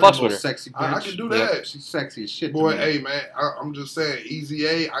 Mhm. I like fucks her with little her. sexy I bitch. can do that. She's sexy as shit. Boy, to me. hey man, I'm just saying, Easy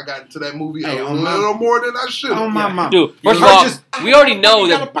A. I got into that movie Hey, a on my- little more than I should. Oh my mom. Dude, first of Her all, just, we already know you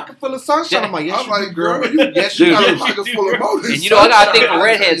got that. a pocket full of sunshine. I'm like, yes, I'm you like, do, girl. girl, you, Yes, you you got do. a pocket full of motors. And you know, I got a thing for I'll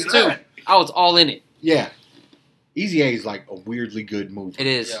redheads tell you too. that. I was all in it. Yeah. Easy A is like a weirdly good movie. It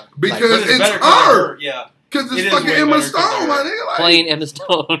is. Yeah. Because But it's better 'cause of her. Yeah. Because It it's is fucking way Emma better 'cause of Stone, her. my nigga. Like, Playing Emma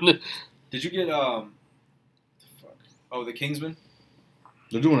Stone. Did you get fuck. Oh, The Kingsman.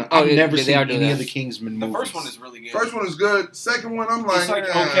 They're doing it. Oh, I've yeah, never they seen are doing any that. of the Kingsman The movies. first one is really good. first one is good. Second one, I'm like, It's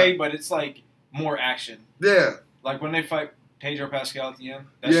like okay, but it's like more action. Yeah. Like when they fight Pedro Pascal at the end.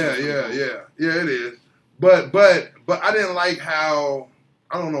 that Yeah, shit's yeah, pretty cool. yeah, it is. But I didn't like how,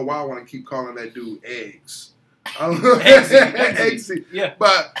 I don't know why I want to keep calling that dude Eggs. I don't know. Eggsy. Yeah.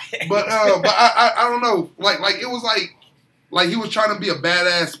 But I don't know. Like it was like he was trying to be a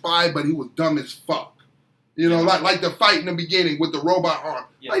badass spy, but he was dumb as fuck. You know, like the fight in the beginning with the robot arm.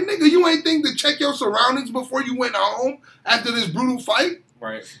 Yeah. Like nigga, you ain't think to check your surroundings before you went home after this brutal fight,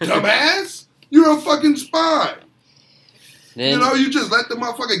 Right. dumbass. You're a fucking spy. Then, You know, you just let the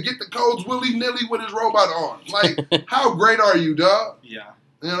motherfucker get the codes willy nilly with his robot arm. Like, how great are you, dog? Yeah.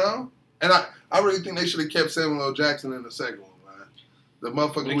 You know? And I really think they should have kept Samuel L. Jackson in the second one, man. The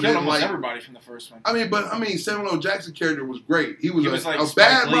motherfucker They who killed didn't almost like. everybody from the first one. I mean, Samuel L. Jackson's character was great. He was, He was like a Spike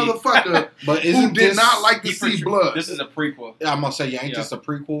bad Lee. motherfucker But who isn't did this, not like to He see portray- blood. This is a prequel. I'm gonna say, yeah, ain't Yeah. this a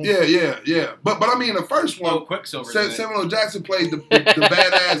prequel? Yeah. But I mean, the first one, Oh, Quicksilver. did it. Samuel L. Jackson played the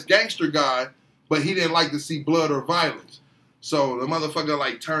badass gangster guy, but he didn't like to see blood or violence. So the motherfucker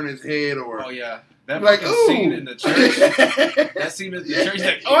like turn his head or Oh yeah. That like, fucking ooh. scene in the church. That scene in the church. He's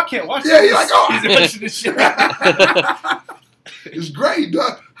like, oh, I can't watch Yeah, this. he's like, oh. He's watching this shit. It's great,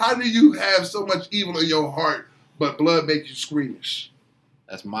 dog. How do you have so much evil in your heart, but blood makes you squeamish?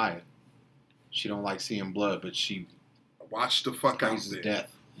 That's Maya. She don't like seeing blood, but she Watch the fuck out praises there. death.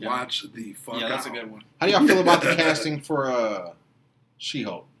 Watch the fuck Yeah, out. that's a good one. How do y'all feel about the casting for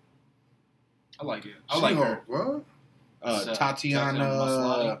She-Hulk? I like it. I like her. What? Tatiana Tatiana.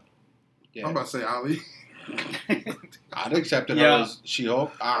 Maslany. Yeah, I'm about to say Ali. I'd accept it Yeah. as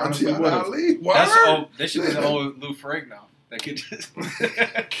She-Hulk. I honestly Tatiana would have. Ali. Word? That's they should be the old Lou Ferrigno now. That could just.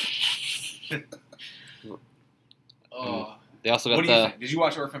 Oh, they also what got do you the. think? Did you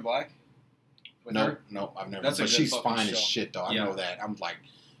watch Orphan Black? With No, her? no, I've never. That's a But good she's fucking fine show. as shit, though. I Yeah. know that. I'm like,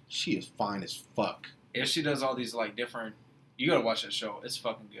 she is fine as fuck. If she does all these like different, you gotta watch that show. It's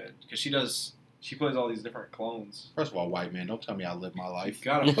fucking good because she plays all these different clones. First of all, white man, don't tell me I live my You life.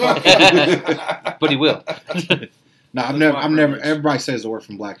 gotta. But he will. No, That's I've my never. privilege. Everybody says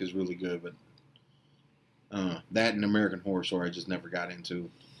Orphan Black is really good, but that and American Horror Story I just never got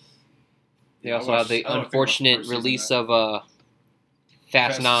into. They also have the unfortunate release of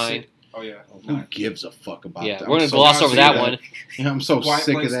Fast 9. Oh yeah. Who gives a fuck about Yeah, that? we're I'm gonna so gloss sick over of that one. Yeah, I'm so Quiet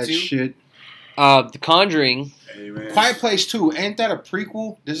sick of Place that 2? shit. The Conjuring. Hey, man. Quiet Place 2, ain't that a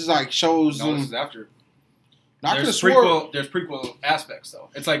prequel? This is like shows No, this them. is after. I could have There's swore. prequel. There's prequel aspects though.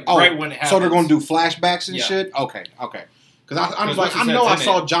 It's like Oh, right when it happens. So they're gonna do flashbacks and Yeah. shit. Okay. Because I was 'Cause like, I what's his know I head's in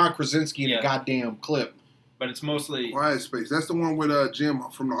saw it. John Krasinski in Yeah. the goddamn clip. but it's mostly Quiet Space. That's the one with Jim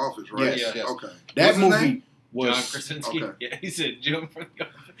from The Office, right? Yes, Yeah. yes. Okay. That What's his movie name? John was. Krasinski. okay. Yeah, he said Jim from the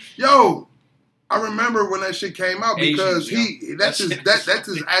Yo, I remember when that shit came out Asian because Jim. that's That his shit that's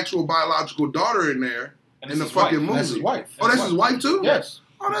his actual biological daughter in there and in the it's his fucking wife. movie. That's his wife. Oh, that's his wife too? Yes.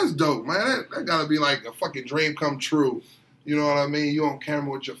 Oh, that's dope, man. That gotta be like a fucking dream come true. You know what I mean? You on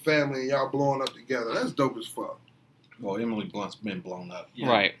camera with your family and y'all blowing up together. That's dope as fuck. Well, Emily Blunt's been blown up. Yeah.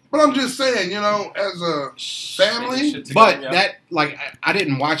 Right. But I'm just saying, you know, as a family, Shit together, But yeah. that, like, I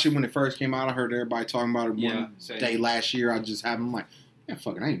didn't watch it when it first came out. I heard everybody talking about it Yeah, one same. day last year. I just happened. I'm like, yeah,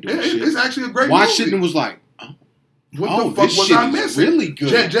 fucking, I ain't doing it's shit. actually a great Watched movie. it and was like, What oh, the fuck this was shit I is missing? really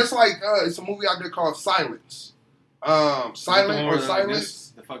good. Just like it's a movie out there called Silence. Silent or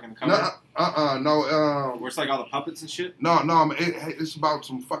Silence? The fucking No, cover. no. Where it's like all the puppets and shit. No. It's about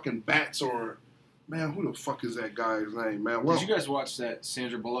some fucking bats or man. Who the fuck is that guy's name, man? Well, Did you guys watch that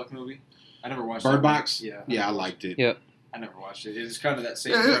Sandra Bullock movie? I never watched Bird that Box? Yeah. Yeah, I liked it. Yeah. I never watched it. It's kind of that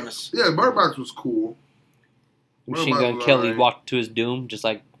same yeah, premise. yeah. Bird Box was cool. Machine Bird Gun Box Kelly was alright. walked to his doom, just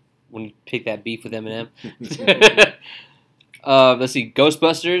like when he picked that beef with Eminem. Let's see,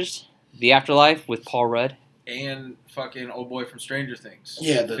 Ghostbusters, The Afterlife with Paul Rudd. And fucking old boy from Stranger Things.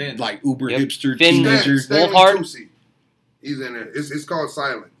 Yeah, the Finn. like uber Yep. hipster Finn- teenager. Stanley Wolfhard? Tucci. He's in it. It's called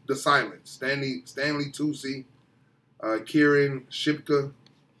Silent. The Silent. Stanley Tucci. Kieran Shipka.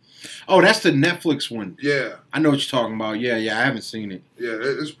 Oh, that's the Netflix one. Yeah, I know what you're talking about. Yeah, I haven't seen it. yeah,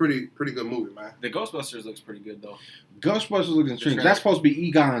 it's pretty good movie, man. The Ghostbusters looks pretty good though. Ghostbusters looks intriguing. That's supposed to be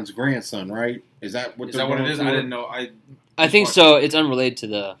Egon's grandson, right? Is that what? Is that what it is? I didn't know. I think so. It's unrelated to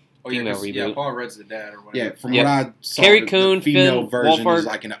the female 'cause, reboot. Yeah, Paul Rudd's the dad or whatever. Yeah, from Yep. what I saw, Carrie the Coon, female Finn version Wolfhard. is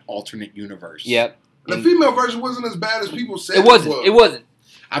like an alternate universe. Yep. The female version wasn't as bad as people said. It wasn't. It wasn't.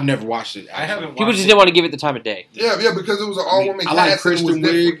 I've never watched it. I haven't. People watched just it. didn't want to give it the time of day. Yeah, because it was an all woman I cast. like and it Kristen was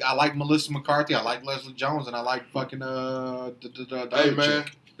different. Wiig. I like Melissa McCarthy. I like Leslie Jones, and I like fucking the Hey other man,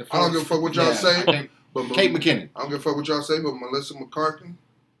 chick. I don't give a fuck what y'all Yeah, say. I think But Kate McKinnon. I don't give a fuck what y'all say, but Melissa McCarthy,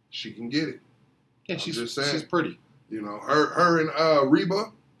 she can get it. Yeah, I'm she's just saying. she's pretty. You know, her and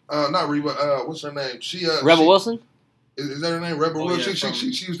Reba, not Reba. What's her name? Rebel Wilson? Is that her name? Rebel Oh, Wilson. yeah, She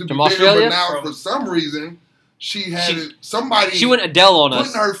used to be from bigger, Australia? but now for some reason she had somebody. She went Adele on put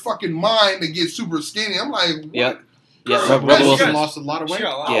us. in her fucking mind to get super skinny. I'm like, what? Yep. Girl, Yeah, Rebel Rebel Wilson Wilson. lost a lot of weight. She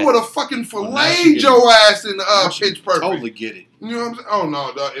got a lot. I Yeah. would have fucking Well, now she filleted your ass in Now she Pitch Perfect. Totally get it. You know what I'm saying? Oh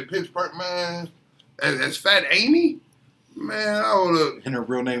no, dog. In Pitch Perfect, man. As Fat Amy, man, I would have. And her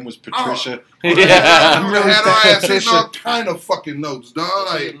real name was Patricia. Yeah. I would have really had her ass hitting Patricia. all kind of fucking notes, dog.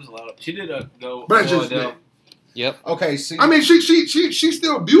 Like, She did a go. but it's well, just Adele. me. Yep. Okay, see. I mean, she's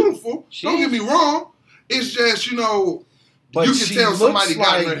still beautiful. She Don't is. get me wrong. It's just but you she can tell somebody looks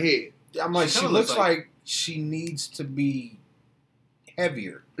got in like- her head. I'm like, She she kinda looks looks like she needs to be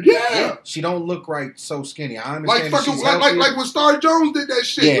heavier. Yeah. She don't look right so skinny. I understand Like that fucking she's like healthier. when Star Jones did that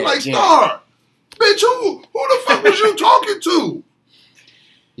shit. Yeah, You're like, yeah. Star, bitch, who the fuck was you talking to?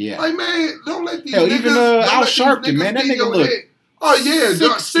 Yeah. Like, man, don't let these Hell, niggas. even, don't Al let these Sharpton, niggas man, that be nigga your look head. Oh yeah, sick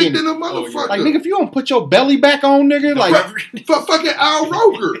dog, sick skinny. than a Oh, yeah. motherfucker. Like, nigga, if you don't put your belly back on, nigga, like, For fucking Al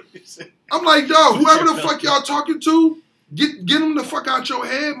Roker. I'm like, dog, whoever the fuck y'all talking to, get them the fuck out your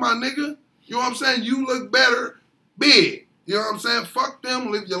head, my nigga. You know what I'm saying? You look better, big. You know what I'm saying? Fuck them,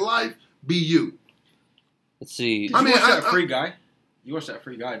 live your life, be you. Let's see. Did I you mean, watch that I- Free Guy? You watched that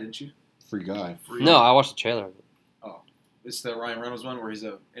Free Guy, didn't you? free guy. No, I watched the trailer. It's the Ryan Reynolds one where he's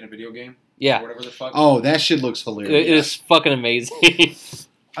in a video game. Yeah. Or whatever the fuck. Oh, that shit looks It hilarious. is fucking amazing.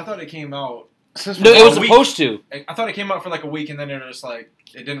 I thought it came out. No, it was A week. supposed to. I thought it came out for like a week and then it was just like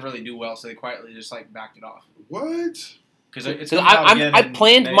it didn't really do well, so they quietly just like backed it off. What? Because it's 'Cause coming out again I in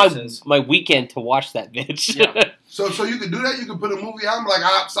planned May, my it says. my weekend to watch that bitch. Yeah. So you can do that? You can put a movie out, I'm like,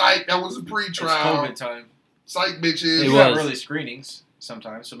 psych, that was a It's pre-trial. COVID time. Psych, bitches. It You was. got early screenings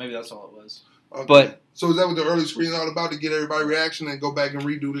sometimes, so maybe that's all it was. Okay. But- So is that what the early screening all about, to get everybody reaction and go back and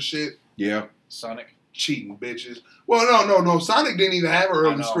redo the shit? Yeah. Sonic. Cheating, bitches. Well, no. Sonic didn't even have an I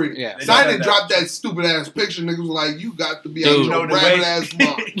early know. screening. Yeah. They Sonic just had dropped that stupid ass picture. Niggas was like, you got to be Dude. out No, your the rabbit way- ass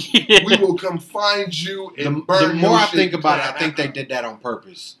mom. We will come find you and The burn more your I shit think about it, down. I think they did that on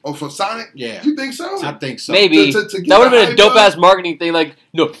purpose. Oh, for Sonic? Yeah. You think so? I think so. Maybe. To get That would have the been a hype dope up? ass marketing thing. Like,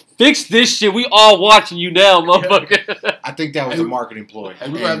 no, fix this shit. We all watching you now, motherfucker. I think that was Hey, a marketing ploy. Hey,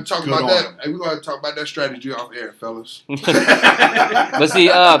 we're gonna have And to talk good about on that. them. Hey, we're gonna have to talk about that strategy off air, fellas. Let's see.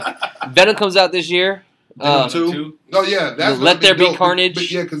 Venom comes out this year. Venom 2? No, yeah, that's Let gonna There Be dope. Carnage.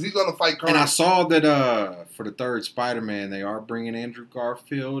 But yeah, because he's gonna fight Carnage. And I saw that for the third Spider-Man, they are bringing Andrew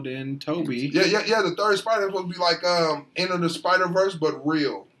Garfield and Toby. Yeah. The third Spider is supposed to be like Enter the Spider Verse, but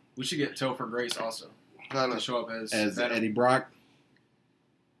real. We should get Topher Grace also No. to show up as Venom. Eddie Brock.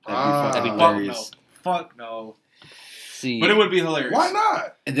 That'd be fucking Fuck hilarious. no. Fuck no. See. But it would be hilarious. Why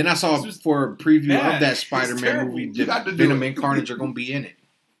not? And then I saw This was for a preview bad. of that It's Spider-Man terrible. movie, You got to that do Venom it. and Carnage are going to be in it.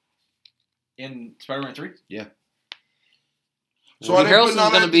 In Spider-Man 3? So are Woody they putting Harrelson's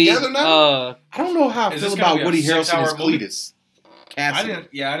all gonna that be. together now? I don't know how I Is feel this gonna about be a Woody Harrelson as 6-hour movie? Cletus. I Cassidy.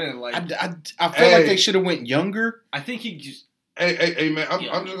 didn't like I feel Hey. like they should have went younger. I think he just Hey, man, I'm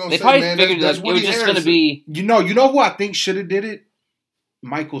Yeah. just gonna They say, probably man, figured that's that it was Woody just Harrelson. gonna be. You know who I think should have did it?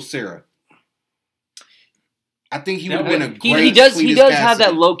 Michael Cera. I think he would That have been a would- great. He does Cletus have that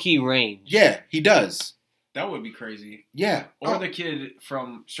Cassidy. low key range. Yeah, he does. that would be crazy. Yeah. Or Oh. the kid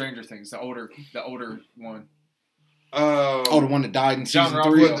from Stranger Things, the older one. Oh, the one that died in John season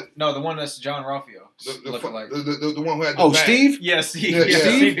 3. Ralphio. No, the one that's John Ralphio. the Looking like. one who had the Oh, back. Steve. Yes, he, Yeah, yeah, yeah,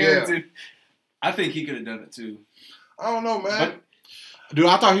 Steve yeah. Harrington. I think he could have done it too. I don't know, man. Dude,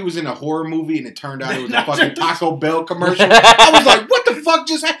 I thought he was in a horror movie, and it turned out it was a No, fucking dude. Taco Bell commercial. I was like, "What the fuck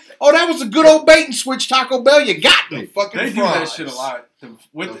just happened?" Oh, that was a good old bait and switch, Taco Bell. You got The me fucking They do fries. that shit a lot. The And it's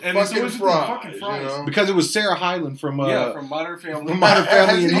fucking always with the fries, fucking fries. you know? because it was Sarah Hyland from Yeah, from Modern Family. from Modern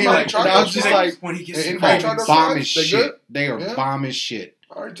Family and I'm him. like, And try I was those just fries. like, when he gets Hey, the anybody "Oh, try those bomb fries? as They shit. good? They are Yeah. bomb as shit."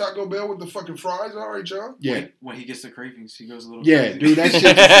 All right, Taco Bell with the fucking fries. All right, y'all. Yeah, when he gets the cravings, he goes a little yeah, crazy. dude,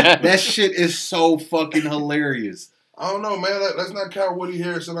 that shit is so fucking hilarious. I don't know, man. Let's not count Woody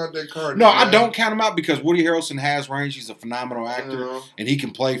Harrelson out that card. No, man. I don't count him out because Woody Harrelson has range. He's a phenomenal actor, and he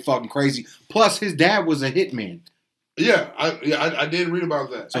can play fucking crazy. Plus, his dad was a hitman. Yeah, I did read about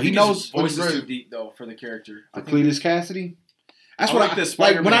that. So he knows. His voice is too deep though for the character. For Cletus Cassidy. That's I what like I this like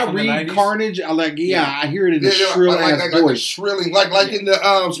Spider-Man when I from the read 90s. Carnage. I like, I hear it in a Yeah, shrill like ass a voice. shrilling, like in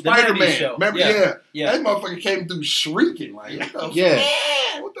the Spider-Man. show. Remember? Yeah. Yeah, that motherfucker came through shrieking like, what the Yeah.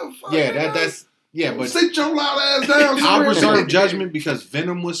 fuck? What the fuck? Yeah, that's but sit your loud ass down. I'll Squirrel. reserve judgment because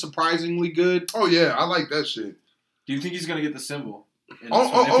Venom was surprisingly good. Oh yeah, I like that shit. Do you think he's gonna get the symbol? In this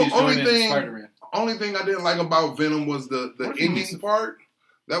Oh, one, if he's only joining thing- Spider-Man. Only thing I didn't like about Venom was the What if he ending makes it- part.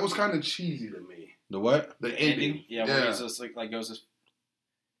 That was kind of cheesy to me. The what? The ending. Yeah, where he's just like goes to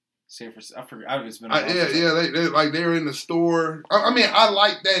San Francisco. I forgot. It's been a while Yeah, since they were in the store. I mean, I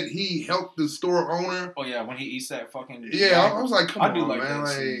like that he helped the store owner. Oh yeah, when he eats that fucking. Yeah, I was like, come I on, do like man. that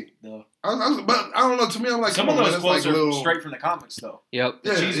Like, scene, though. but I don't know. To me, I'm like, Some come of on, those man. That's quotes like are little, straight from the comics, though. Yep.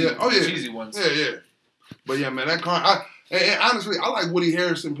 The cheesy ones. Oh yeah, The cheesy ones. Yeah. But yeah, man, that car. And honestly, I like Woody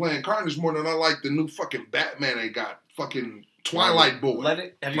Harrelson playing Carnage more than I like the new fucking Batman they got. Fucking Twilight Boy.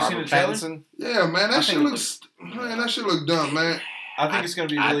 Have you seen the Robert trailer? Pattinson. Yeah, man, I that shit think it looks. Man, that shit look dumb, man. I think it's gonna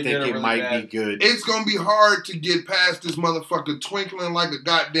be I really think good or it really might bad. be good. It's gonna be hard to get past this motherfucker twinkling like a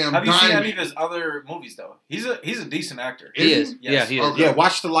goddamn Have you seen diamond. any of his other movies though? He's a decent actor. He Is is. he? Yeah, he is. Okay. Yeah,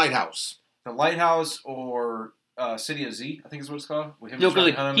 watch The Lighthouse. The Lighthouse or City of Z, I think is what it's called. With him No, and John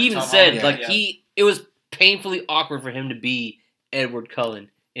because Hamm he and even Tom said Holland. it was painfully awkward for him to be Edward Cullen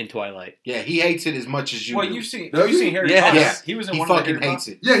in Twilight. Yeah, he hates it as much as you Well, do. you've seen Does he? Harry Yeah. Potter. Yeah. He was in He one of the fucking Harry hates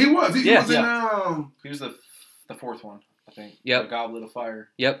Potter. it. Yeah, he was. He Yeah. was in He was the fourth one, I think. Yep. The Goblet of Fire.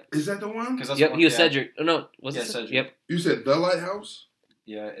 Yep. Is that the one? Because that's Yep. the one, He was yeah. Cedric. Oh no, was Yeah, it Cedric. Yep. You said The Lighthouse?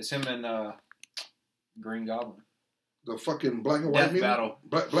 Yeah, it's him and Green Goblin. The fucking black and white Death movie? Battle.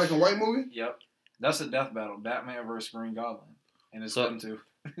 Black and white movie? Yep. That's a death battle. Batman versus Green Goblin. And it's So- them two.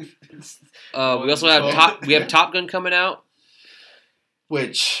 We also have Top Gun coming out.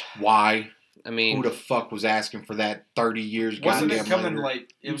 Which, why? I Who mean, the fuck was asking for that 30 years Wasn't goddamn it coming later?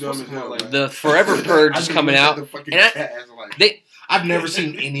 like it was You supposed to dumb come as out hell. like the Forever Purge I is just coming looked at out. the fucking And I- cast, like, They I've never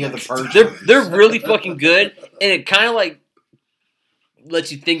seen any of the Purge they're movies. really fucking good, and it kind of like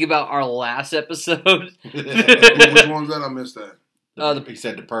lets you think about our last episode. which one's that? I missed that. He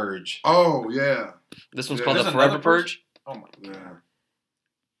said The Purge. Oh, yeah. This one's Yeah, called there's the Forever another Purge. Oh my Yeah.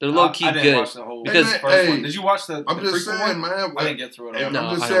 They're low key I didn't good. watch the whole because- first Hey, one. Did you watch the I'm just prequel saying, one? man. I didn't get through it all. And No,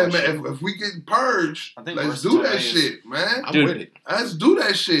 I'm just I saying, know man, what if we get purged, I think let's Versus do that Today is- shit, man. I'm Dude. with it. Let's do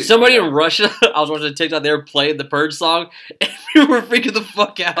that shit. Somebody in Russia, I was watching a TikTok. They were playing the Purge song, and we were freaking the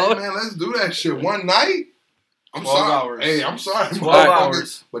fuck Hey, out. man, let's do that shit one night. I'm 12 sorry. hours. Hey, I'm sorry, 12 motherfuckers,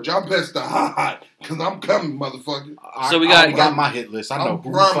 hours. but y'all best to hide, because I'm coming, motherfucker. So we I got- already got my hit list. I know I'm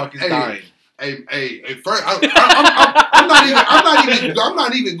who the fuck is hey, dying. Hey, first, I'm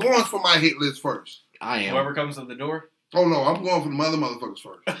not even going for my hit list first. I am. Whoever comes to the door. Oh no, I'm going for the motherfuckers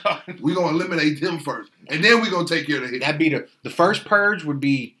first. We gonna eliminate them first, and then we gonna take care of the hit. That'd be the first purge would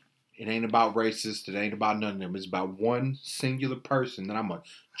be. It ain't about racist. It ain't about none of them. It's about one singular person that I'm gonna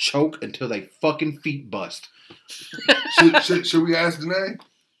choke until they fucking feet bust. Should we ask the name?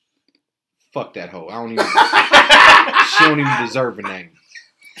 Fuck that hoe. I don't even. She don't even deserve a name.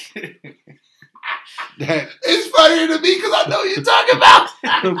 That, It's funnier to me because I know you're talking about.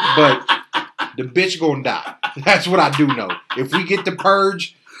 but the bitch gonna die. That's what I do know. If we get the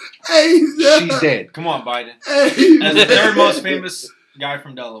purge, Hey, she's dead. Come on, Biden. Hey, As the third most famous guy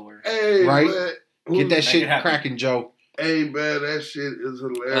from Delaware. Hey, Right? man. Get that Make shit it happen. cracking, Joe. Hey, man, that shit is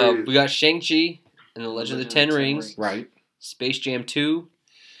hilarious. We got Shang-Chi and the Legend of the Ten Rings, Right. Space Jam 2.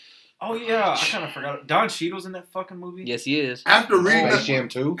 Oh yeah, I kind of forgot. Don Cheadle's in that fucking movie. Yes, he is. after reading Space the, Jam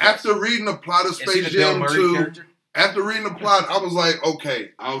 2. after reading the plot of Is he Space the Bill Jam Murray 2, character? after reading the plot, I was like, okay,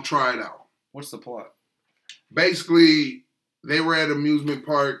 I'll try it out. What's the plot? Basically, they were at an amusement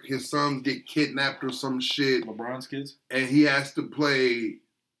park. His sons get kidnapped or some shit, LeBron's kids. and he has to play.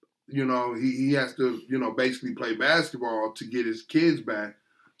 You know, he has to, basically play basketball to get his kids back.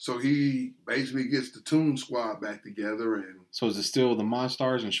 So he basically gets the Toon Squad back together, and So is it still the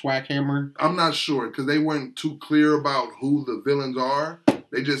Monstars and Schwackhammer? I'm not sure because they weren't too clear about who the villains are.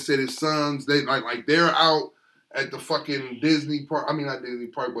 They just said his sons. They like they're out at the fucking Disney park. I mean, not Disney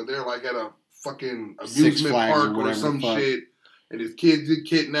park, but they're like at a fucking Six amusement Flags or park or whatever some the fuck. shit. And his kids get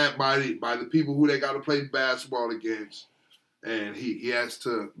kidnapped by the people who they got to play basketball against. And he has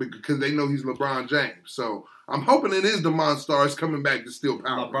to, because they know he's LeBron James. So I'm hoping it is the Monstars coming back to steal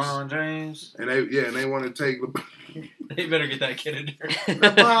powers. LeBron James. And they want to take They better get that kid in there.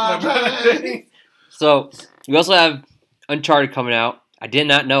 LeBron James. So we also have Uncharted coming out. I did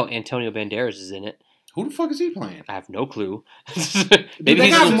not know Antonio Banderas is in it. Who the fuck is he playing? I have no clue. Dude, Maybe they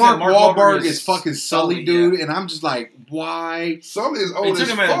he's got just, Mark Mark Wahlberg Wahlberg as is fucking Sully, Sully, dude, and I'm just like, why? Sully is It old took as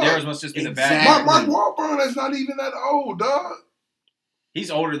him a minute. fuck. Theirs must just be the bad Exactly. guy. Mark Wahlberg is not even that old, dog. He's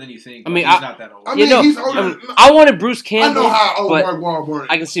older than you think. I mean, he's not that old. I Yeah, mean, no, he's older. I mean, I wanted Bruce Campbell. I know how old but Mark Wahlberg is.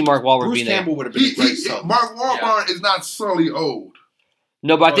 I can see Mark Wahlberg Bruce being Campbell would have been a great Sully. Mark Wahlberg is not Sully old. there.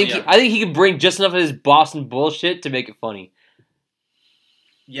 No, but I Oh, think yeah. I think he can bring just enough of his Boston bullshit to make it funny.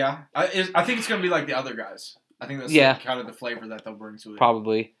 Yeah, I think it's gonna be like the other guys. I think that's Yeah. kind of the flavor that they'll bring to it.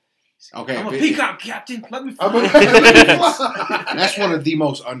 Probably. Okay, I'm a but peacock captain. Let me. I'm fly. that's one of the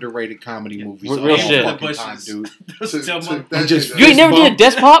most underrated comedy movies of Real all shit. fucking time, dude. Those To- dumb to- mother- that just- nigga- You ain't never did a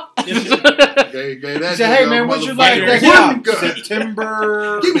desk pop? Gave that He said, "Hey nigga man, a what's your motherfucking like Gator. that gun.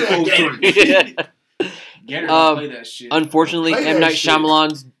 September Give me that 03. Yeah. Gator Um, play that shit. Unfortunately, Play M. that Night shit.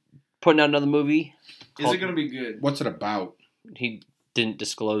 Shyamalan's putting out another movie. Is it gonna be good? What's it about? He didn't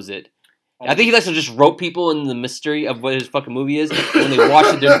disclose it. Oh, I think he likes to just rope people in the mystery of what his fucking movie is. When they watch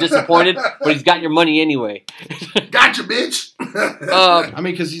it, they're disappointed, but he's got your money anyway. Gotcha, bitch. I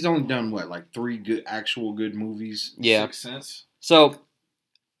mean, because he's only done what, like 3 good, actual good movies. Yeah. Sixth Sense. So,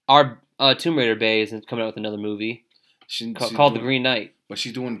 our Tomb Raider Bay is coming out with another movie She's called The doing- Green Knight. But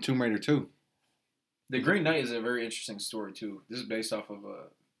she's doing Tomb Raider too. The Green Knight is a very interesting story too. This is based off of a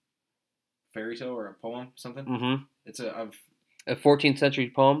fairy tale or a poem, something. Mm-hmm. It's a 14th century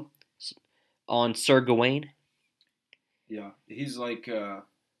poem on Sir Gawain. yeah. He's like one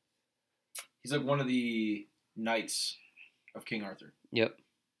of the knights of King Arthur. Yep.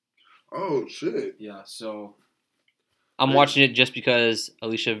 Oh shit. Yeah. So I'm watching it just because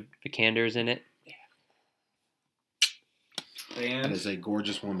Alicia Vikander is in it. That and is a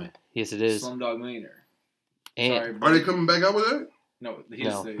gorgeous woman. Yes, it is. Slumdog Millionaire. And Sorry, Are buddy. they coming back out with that? No, he's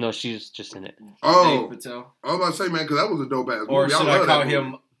no, the no, she's just in it. Oh, Dave Patel. I was about to say, man, because that was a dope ass movie. Or should I love call that movie.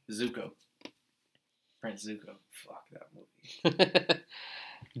 him Zuko? Prince Zuko. Fuck that movie.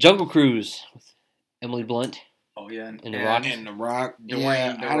 Jungle Cruise with Emily Blunt. Oh yeah, And The Rock. And The Rock. Dwayne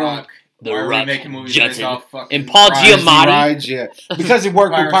I The don't- Rock. The Why are we Rock making movies Johnson. based off fucking And Paul Pirates? Giamatti. Rides, yeah. Because it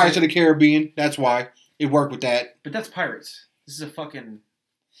worked with Pirates. Pirates of the Caribbean. That's why. It worked with that. But that's Pirates. This is a fucking.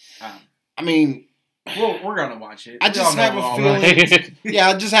 I mean, Well, we're gonna watch it. I We just all know have a all feeling- that. yeah,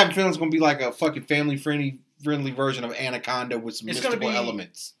 I just have a feeling it's going to be like a fucking family-friendly version of Anaconda with some It's gonna mystical be-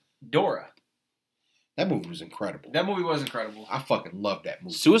 elements. Dora. That movie was incredible. That movie was incredible. I fucking love that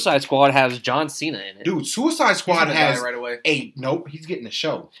movie. Suicide Squad has John Cena in it. Dude, Suicide He's Squad gonna die has right away. nope, he's getting a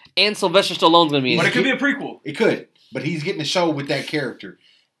show. And Sylvester Stallone's going to be in But it. it could be a prequel. It could, but he's getting a show with that character.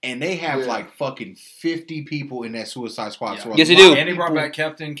 And they have Yeah. like fucking 50 people in that Suicide Squad. Yeah. So a Yes, they lot do. of And he brought people back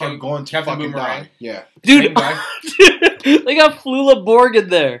Captain are going to Captain fucking Boomerang. die. Yeah. Dude, Same guy. they got Flula Borg in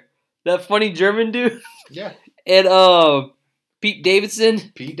there. That funny German dude. Yeah. And Pete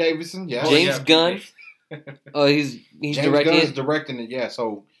Davidson. Pete Davidson, yeah. James Pete Gunn. Davidson. He's James directing Gunn's it. directing it, yeah.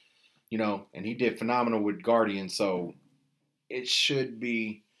 So, and he did phenomenal with Guardians, so it should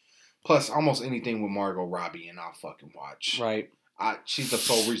be. Plus, almost anything with Margot Robbie, and I'll fucking watch. Right. She's the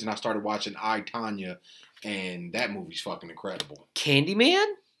sole reason I started watching I, Tonya, and that movie's fucking incredible. Candyman?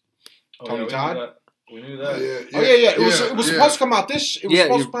 Oh, Tony yeah, Todd? We knew that. Oh yeah. It was supposed to come out It was Yeah,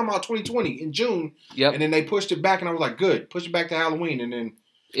 supposed to come out 2020 in June, Yep. and then they pushed it back, and I was like, good, push it back to Halloween, and then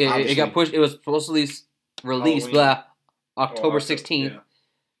It obviously. got pushed. It was supposed to release Halloween. October Oh, 16th. yeah.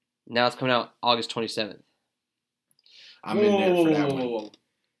 Now it's coming out August 27th. I'm in there for that one. Whoa.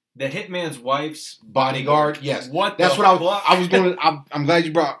 The Hitman's Wife's Bodyguard, yes. What? That's the what fuck? I was going to. I'm glad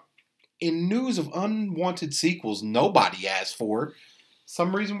you brought. In news of unwanted sequels, nobody asked for.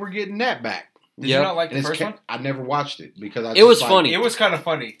 Some reason we're getting that back. Did Yep. you not like And the it's first one? I never watched it because I. It was just, funny. It was kind of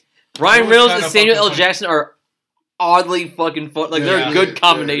funny. Ryan It was Reynolds kinda and Samuel L. fucking funny. Jackson are oddly fucking fun. Like, they're Yeah. a good Yeah,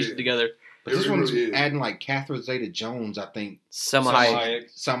 combination yeah. together. But this It one's really is. adding like Catherine Zeta-Jones, I think. Some Salma high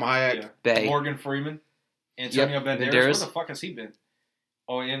Hayek. Salma Hayek. Yeah. bay. Morgan Freeman. Antonio Yep, Banderas. Banderas. Where the fuck has he been?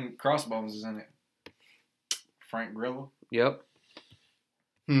 Oh, and Crossbones is in it. Frank Grillo. Yep.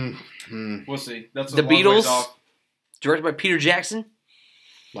 We'll see. That's a The long ways Beatles. off. Directed by Peter Jackson.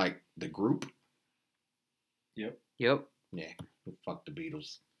 Like the group. Yep. Yeah. Fuck the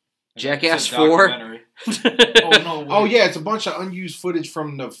Beatles. Jackass It's a 4. documentary. Oh no! Wait. Oh yeah, it's a bunch of unused footage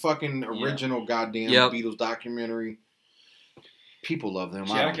from the fucking Yeah. original goddamn Yep. Beatles documentary. People love them.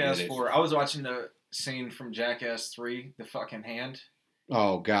 I don't Jackass get it. 4. I was watching the scene from Jackass 3. The fucking hand.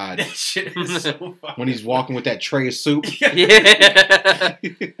 Oh god. That shit is so fucking. When he's walking with that tray of soup. Yeah.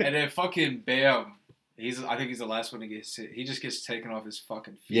 And then fucking bam. I think he's the last one to get hit. He just gets taken off his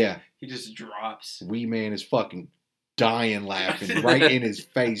fucking feet. Yeah. He just drops. Wee Man is fucking dying laughing right in his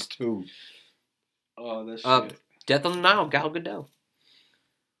face too. Oh, that shit. Death on the Nile, Gal Gadot.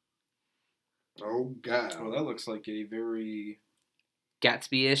 Oh God. Well, that looks like a very.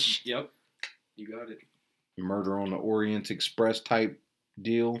 Gatsby-ish. Yep. You got it. Murder on the Orient Express type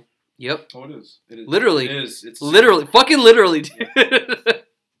deal. Yep. Oh, it is. It is. Literally. It is. It's Literally. Fucking literally, dude.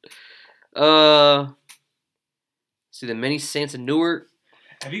 See the Many Saints of Newark.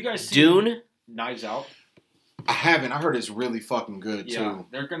 Have you guys seen Dune. Knives Out? I haven't. I heard it's really fucking good Yeah, too.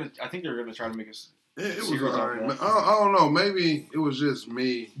 I think they're gonna try to make us. It was Series alright. like that. I don't know. Maybe it was just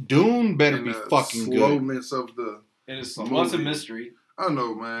me. Dune better and be the fucking good. slowness of the. It is. Well, it's a Movie. mystery. I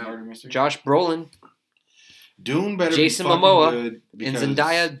know, man. Murder mystery. Josh Brolin. Dune better Jason be fucking Momoa good. And because-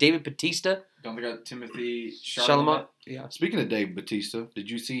 Zendaya. David Bautista. Don't they got Timothy Chalamet. Chalamet? Yeah. Speaking of Dave Bautista, did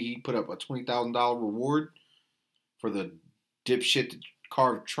you see he put up a $20,000 reward for the dipshit that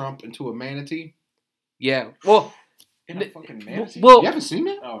carved Trump into a manatee? Yeah. Well. In a fucking manatee? Well. You haven't seen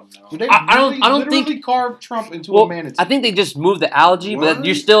that? Oh no. Dude, they I don't literally think- carved Trump into Well, a manatee. I think they just moved the algae, but What?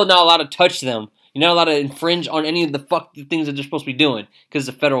 you're still not allowed to touch them. You're not allowed to infringe on any of the things that they're supposed to be doing because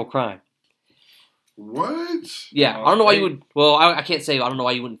it's a federal crime. What? Yeah, I don't know why you would. Well, I can't say I don't know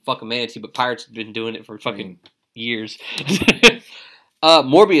why you wouldn't fuck a manatee, but pirates have been doing it for fucking years.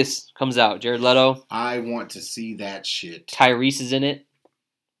 Morbius comes out. Jared Leto, I want to see that shit. Tyrese is in it.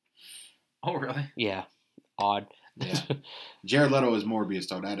 Oh really? Yeah, odd. Yeah. Jared Leto is Morbius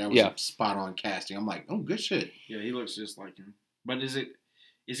though. That was Yeah. a spot on casting. I'm like, oh, good shit. Yeah, he looks just like him. But is it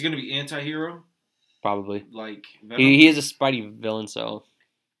gonna be anti-hero Probably. like Venom? He is a Spidey villain, so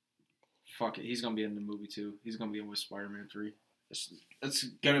Fuck it, he's gonna be in the movie too. He's gonna be in with Spider-Man 3. It's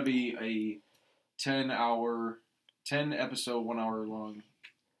gonna be a 10 episode, 1 hour long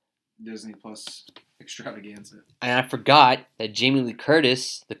Disney Plus extravaganza. and I forgot that Jamie Lee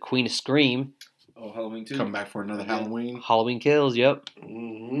Curtis, the Queen of Scream, Oh, Halloween 2. Come back for another Yeah. Halloween. Halloween Kills. Yep.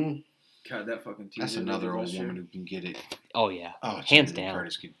 Mm-hmm. God, that fucking teaser. That's another old last year. woman who can get it. Oh yeah. Oh, Hands Jamie Lee down.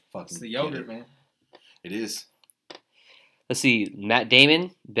 Curtis could fucking It's the get yogurt, it. man. It is. Let's see. Matt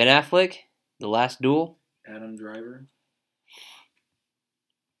Damon, Ben Affleck, The Last Duel, Adam Driver.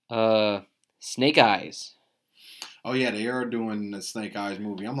 Snake Eyes. Oh yeah, they are doing the Snake Eyes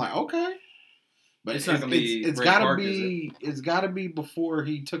movie. I'm like, okay, but It's not gonna be it's Ray gotta Park, be it's gotta be before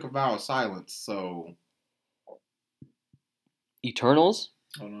he took a vow of silence. So Eternals,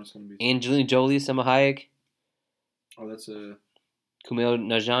 Oh no, it's gonna be. Angelina Jolie, Selma Hayek, Oh, that's a Kumail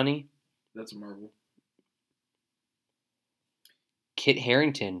Nanjiani, Marvel. Kit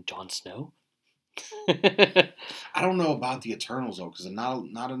Harington, Jon Snow. I don't know about the Eternals though, because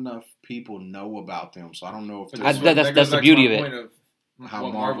not enough people know about them. So I don't know if But I- there's that's goes the back to beauty my of it. point of how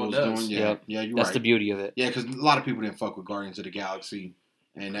what Marvel's Marvel does. doing. Yeah, Yep. yeah, you're That's right. the beauty of it. Yeah, because a lot of people didn't fuck with Guardians of the Galaxy,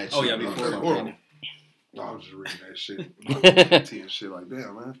 and that. Oh, shit yeah, was before- fucking- I was just reading that shit. And shit like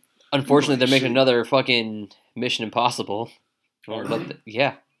that, man. Unfortunately, they're making Shit. another fucking Mission Impossible. Oh, But really?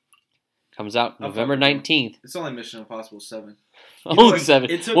 yeah. Comes out I'll November fucking go. 19th. It's only Mission Impossible 7. Only like, 7.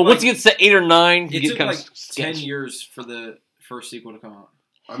 it took Well, once like- you get to 8 or 9, you It get took kind like of 10 sketch. years for the first sequel to come out.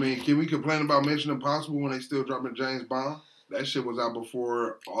 I mean, can we complain about Mission Impossible when they still dropping James Bond? That shit was out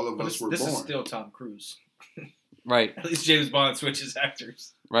before all of But us were this born. is still Tom Cruise. Right, At least James Bond switches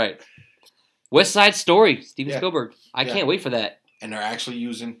actors. right. West Side Story, Steven Yeah. Spielberg. I Yeah. can't wait for that. and they're actually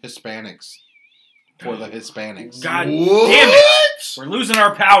using Hispanics for the Hispanics. God What? damn it! We're losing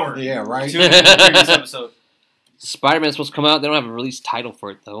our power. Yeah, right. Tune in to the previous episode. Spider-Man's supposed to come out. They don't have a release title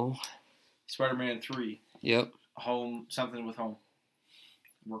for it, though. Spider-Man 3. Yep, Home. Something with home.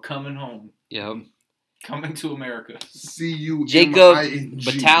 We're coming home. yep. Coming to America. C-U-M-I-N-G. Jacob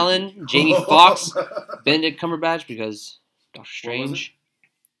Batalon, Jamie Foxx, Benedict Cumberbatch, because Doctor Strange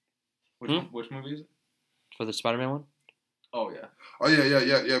Which movie is it? for the Spider-Man one. Oh, yeah. Oh,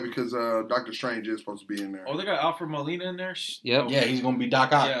 yeah, because Doctor Strange is supposed to be in there. Oh, they got Alfred Molina in there? Yep. Yeah, he's gonna be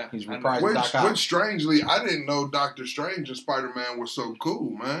Doc Ock. Yeah, He's I know. reprising Doc Ock. Which, strangely, I didn't know Doctor Strange and Spider-Man were so cool,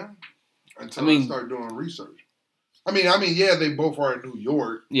 man. Until I, I mean- started doing research. I mean, yeah, they both are in New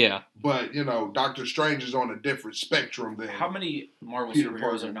York, Yeah. but, Doctor Strange is on a different spectrum than... How many Marvel Peter superheroes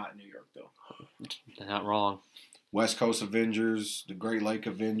Parker. are not in New York, though? They're not wrong. West Coast Avengers, the Great Lake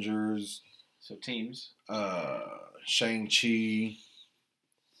Avengers, So teams. Shang-Chi.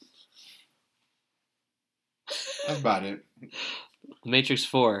 That's about it. Matrix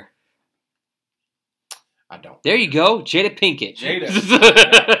 4. I don't. There you go, Jada Pinkett.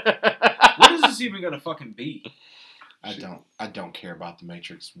 Jada. What is this even gonna fucking be? I don't care about the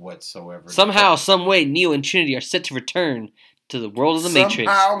Matrix whatsoever. Somehow, some way, Neo and Trinity are set to return to the world of the Matrix.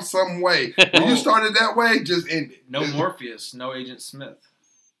 Somehow, some way. When you started that way, just end it. No Morpheus, no Agent Smith.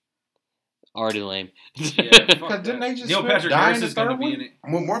 Already lame. Yeah, fuck Because didn't that. Agent Neil Smith Patrick die Harris in the is gonna third be one? in it.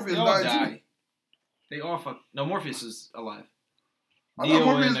 Morpheus They all died, die. too. They all fuck. No, Morpheus is alive. I thought Neo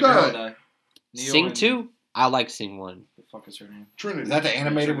Morpheus and the girl died. die. Neo Sing and- 2? I like Sing 1. The fuck is her name? Trinity. Is that the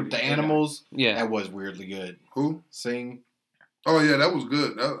animated with the Trinity, yeah. animals? Yeah. That was weirdly good. Who? Sing. Oh yeah, that was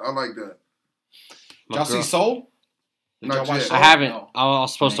good. I like that. My Y'all see girl- Soul? Did Not y'all watch yet. Soul? I haven't. No. I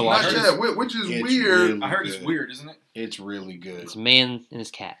was supposed to Man, watch Not I it. heard yet, which is It's weird. really I heard it's good. weird, isn't it? It's really good. It's a man and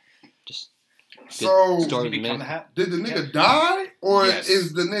his cat. Just So story. Did he become the hat? did the nigga die, or Yes.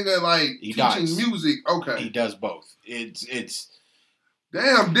 is the nigga like He teaching dies. music? He Okay. does both. It's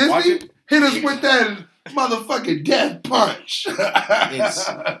Damn, Watch Disney it. hit us with that motherfucking death punch.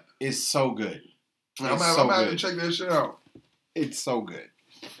 it's so good. I'm It's gonna so have to good. check that shit out. It's so good.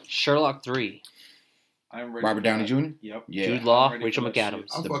 Sherlock 3. I'm ready. Robert for Downey that. Jr. Yep. Yeah. Jude Law, I'm ready Rachel for that McAdams.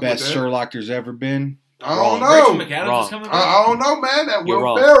 I The fuck best with that. Sherlock there's ever been. I don't Rachel know. McAdams Wrong. is coming back. I don't know, man. That You're Will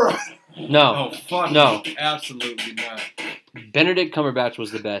wrong. Ferrell. No. Oh fuck No. Absolutely not. Benedict Cumberbatch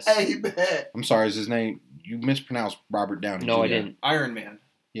was the best. Hey, man. I'm sorry, is his name? You mispronounced Robert Downey. No, Jr. I didn't. Iron Man.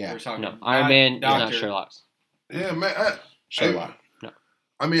 Yeah, We're talking. No. Iron Man is not Sherlock's. Yeah, man. Sherlock.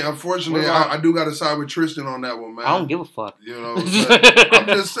 I mean, unfortunately, What about- I do got to side with Tristan on that one, man. I don't give a fuck. You know, but I'm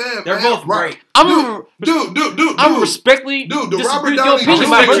just saying, They're man. both right. great. Dude. Respectfully Dude, the disagree Robert with your Downey opinion, Jr.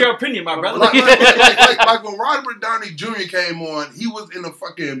 my Respect brother. your opinion, my brother. Like when Robert Downey Jr. came on, he was in a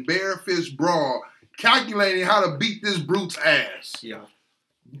fucking bare fist brawl, calculating how to beat this brute's ass. Yeah.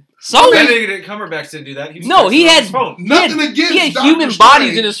 So Benedict Cumberbatch didn't do that. He was No, he texting on had- his phone. Nothing against he had Doctor human Strange.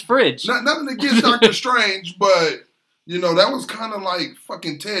 bodies in his fridge. Nothing against Doctor Strange, but you know that was kind of like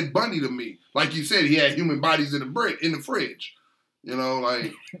fucking Ted Bundy to me. Like you said, he had human bodies in the fridge. You know,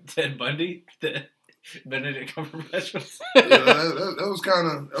 like Ted Bundy. Benedict Cumberbatch was. you know, that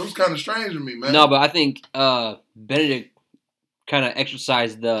was kind of strange to me, man. No, but I think Benedict kind of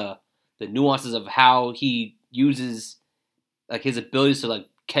exercised the nuances of how he uses like his abilities to like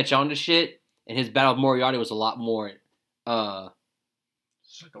catch on to shit, and his battle of Moriarty was a lot more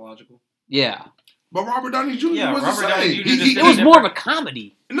Psychological. yeah. But Robert Downey Jr. Yeah, was Robert the Downey same. Jr. just It did was it more of a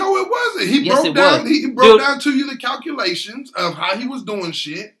comedy. No, it wasn't. He Yes, broke it down. was. He broke Dude. down to you the calculations of how he was doing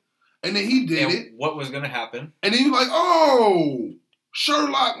shit, and then he did And it. what was going to happen? And then you're like, oh,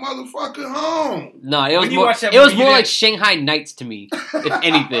 Sherlock motherfucker home. No, it was When you more. watch that It was movie, you more like didn't- Shanghai Nights to me, if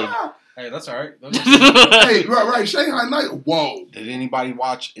anything. Hey, that's all right. Hey, right, Shanghai Night. Whoa. Did anybody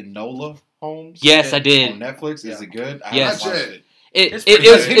watch Enola Holmes? Yes, I On did. Netflix. Is it good? I Yes. haven't watched Not it. It's It pretty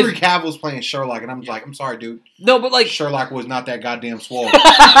was good. Henry Cavill's playing Sherlock, and I'm like, I'm sorry, dude. no, but like Sherlock was not that goddamn swole.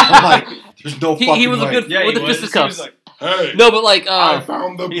 I'm like, there's no he fucking was a way. good Yeah, with he the was. fisticuffs. He was like, Hey, No, but like I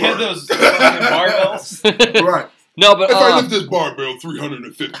found the he had bird. those fucking barbells. Right. no, but If I lift this barbell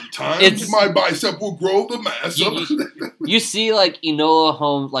 350 times, It's- my bicep will grow the mass of you see like Enola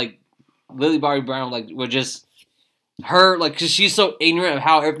Holmes, like Lily Bobby Brown, like were just her, like because she's so ignorant of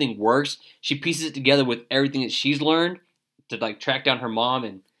how everything works, she pieces it together with everything that she's learned to like track down her mom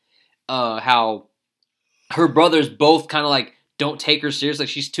and how her brothers both kind of like don't take her serious, like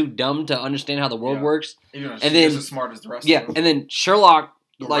she's too dumb to understand how the world Yeah. works. Even though And she's then- as smart as the rest Yeah, of them. and then Sherlock,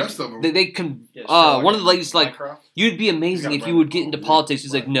 the like rest of them. they can. Yeah, Sherlock One of the and ladies like, Minecraft. you'd be amazing He's if got you would get Brandon into Paul, politics.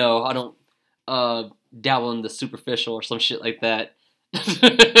 He's like, right. no, I don't dabble in the superficial or some shit like that.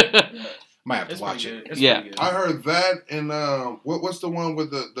 Might have It's to watch pretty it. good. It's Yeah. pretty good. I heard that, and what's the one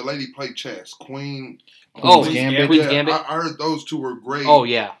with the lady play chess? Queen. Oh, Queen's Gambit. Queen's Yeah, Gambit. I heard those two were great. Oh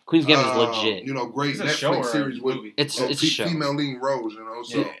yeah, Queen's Gambit is legit. You know, great It's a show or Netflix a series with movie? It's a show, female leading roles. You know,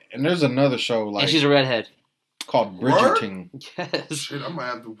 so Yeah, and there's another show like and she's a redhead. called Word? Bridgerton. Yes. shit, I might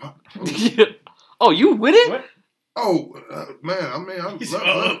have to watch. Oh, you with it? What? Oh man, I mean, I He's-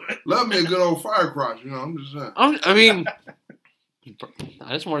 love me a good old fire crotch. You know, I'm just saying. I mean,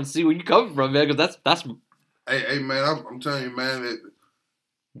 I just want to see where you come from, man, because that's Hey man, I'm telling you, man. That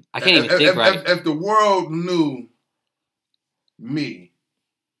I can't even think right. If the world knew me,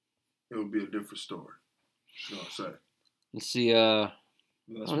 it would be a different story. You know what I'm saying? Let's see. That's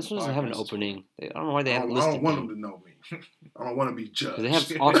Oh, what this the one doesn't have an podcast is opening. I don't know why they I haven't don't, listed. I don't want them. them to know me. I don't want to be judged. 'Cause they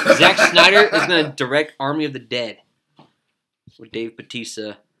have all, Zack Snyder is going to direct Army of the Dead with Dave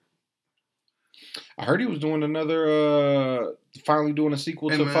Bautista. I heard he was doing another, finally doing a sequel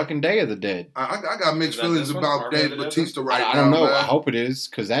Hey, to man. fucking Day of the Dead. I got mixed Is that feelings this one? about Army of Dave the Dead? Batista right I now. don't know. man. I hope it is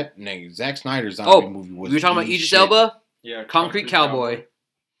because that nigga Zack Snyder's zombie Oh, movie we was. were talking about the Idris shit. Elba, Yeah, Concrete Cowboy.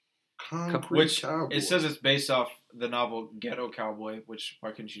 Concrete Which Cowboy. it says it's based off the novel Ghetto Cowboy. Which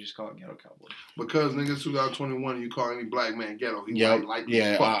why couldn't you just call it Ghetto Cowboy? Because niggas 2021, you call any black man ghetto, he Yep. might like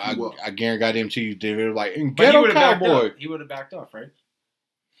Yeah, fuck you up. I guarantee to you, they were like, But he Ghetto would have backed Cowboy. up. He would have backed off, right?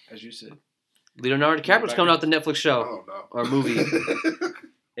 As you said, Leonardo DiCaprio's coming out the Netflix I show don't know. or movie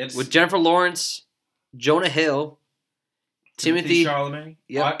it's with Jennifer Lawrence, Jonah Hill, Timothy. Chalamet.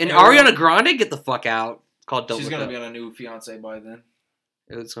 Yep. And Ariana Ariana Grande, get the fuck out. It's called Don't She's Look gonna Up. be on a new fiance by then.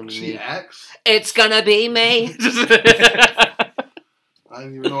 It's gonna be She me. acts. It's gonna be me. I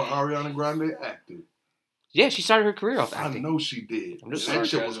didn't even know Ariana Grande acted. Yeah, she started her career off I acting. know she did. I'm just That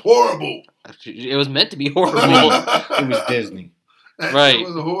shit sarcasm. was horrible. It was meant to be horrible. It was Disney. That Right. shit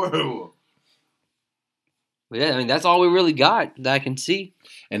was horrible. Yeah, I mean that's all we really got that I can see.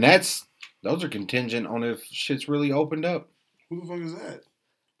 And those are contingent on if shit's really opened up. Who the fuck is that?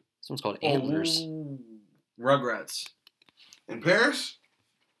 This one's called Antlers. Oh, Rugrats. In Paris?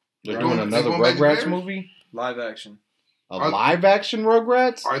 They're Right. doing They another going back to Rugrats Paris? movie? Live action. A Are- live action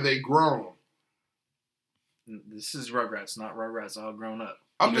Rugrats? Are they grown? This is Rugrats, not Rugrats all grown up.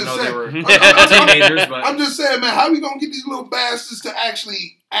 I'm Even just though they saying. were I'm- teenagers, but I'm just saying, man, how we gonna get these little bastards to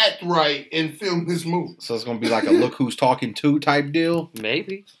actually act right and film this movie? So it's gonna be like a Look Who's Talking To type deal.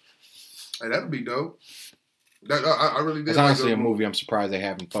 Maybe. Hey, that'd be dope. That I really did. It's like honestly those a movie I'm surprised they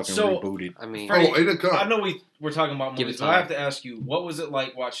haven't fucking So- rebooted. I mean, Freddie, Oh, it'll come. I know we're talking about Give it movies, but I time. have to ask you, what was it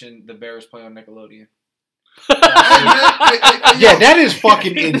like watching the Bears play on Nickelodeon? Hey, man, hey, Yeah, yo. that is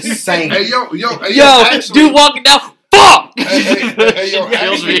fucking insane. Hey, yo, hey, yo, actually- dude walking down. Fuck! Hey, yo, It kills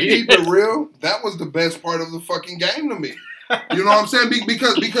actually, me. keep it real. That was the best part of the fucking game to me. You know what I'm saying?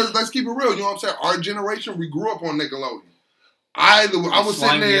 Because let's keep it real. You know what I'm saying? Our generation, we grew up on Nickelodeon. I was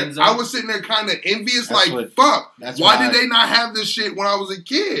Slime sitting there. Enzo. I was sitting there, kind of envious, That's like, what- fuck. That's Why did they not have this shit when I was a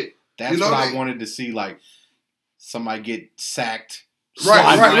kid? That's you know, what I they- wanted to see. Like somebody get sacked.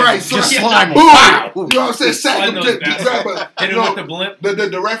 Right. Just Yeah. slime 'em. Boom! Pow! You know what I'm saying? Sack Slime him, those just bastards. grab a, Hit you him know, with the blimp,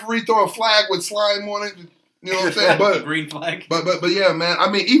 the referee throw a flag with slime on it. You know what I'm saying? But green flag. But yeah, man. I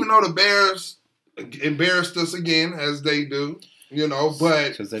mean, even though the Bears embarrassed us again as they do, you know, but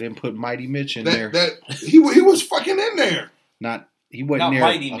Because they didn't put Mighty Mitch in there. that he was fucking in there, He wasn't Not there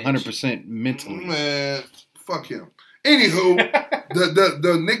Mighty Mitch. 100% mentally. man. Fuck him. Anywho,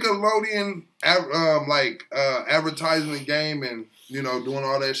 the Nickelodeon advertising the game and doing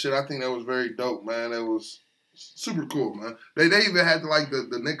all that shit. I think that was very dope, man. It was super cool, man. They even had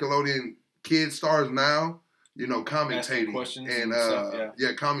the Nickelodeon kid stars now. Commentating questions and and stuff,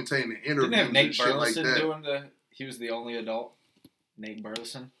 commentating the interviews Didn't have Nate and shit like Burleson that. doing he was the only adult. Nate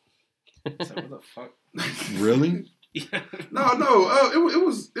Burleson. Is that what the fuck? Really? Yeah. No.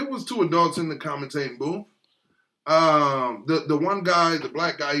 It was two adults in the commentating booth. The one guy, the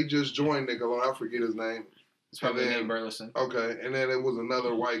black guy, he just joined Nickelodeon. I forget his name. It's probably And then- Nate Burleson. Okay, and then there was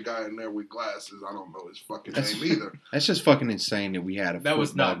another white guy in there with glasses. I don't know his fucking That's- name either. That's just fucking insane that we had a That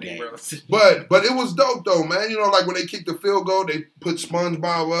was football not game. Nate Burleson. But it was dope though, man. Like when they kicked the field goal, they put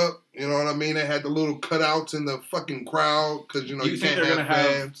SpongeBob up. You know what I mean? They had the little cutouts in the fucking crowd because you think can't they're gonna have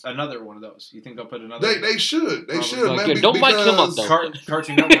have fans. another one of those? You think they'll put another? They should. They Probably. should, Like, man. yeah, don't mic him up, because- though.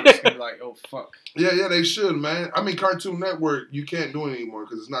 Cartoon Network's gonna be like, oh fuck. Yeah, they should, man. I mean, Cartoon Network, you can't do it anymore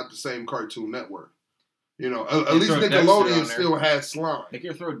because it's not the same Cartoon Network. At They least throw Dexter Nickelodeon on there. still has slime. They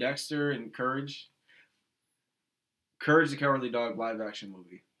could throw Dexter and Courage. Courage the Cowardly Dog live action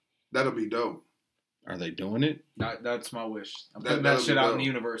movie. That'll be dope. Are they doing it? That's my wish. I'm That- putting that'll that shit be out dope. in the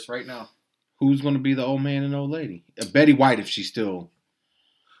universe right now. Who's going to be the old man and old lady? Betty White, if she's still.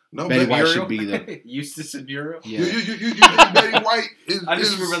 No, Betty Betty White Muriel? should be the. Eustace and Muriel. Yeah. You think Betty White is. I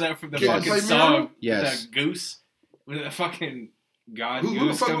just is- remember that from the Can you fucking play song. Muriel? Yes. That goose. When that fucking god Who the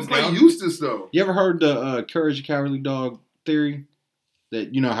goose fuck comes would play down. Eustace though? You ever heard the Courage the Cowardly Dog theory?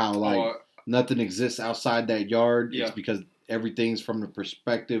 That you know how Oh, nothing exists outside that yard. Yeah. It's because everything's from the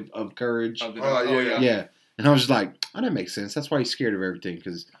perspective of Courage. of the Oh, dog. yeah, yeah. Yeah. And I was just like, oh, that makes sense. That's why he's scared of everything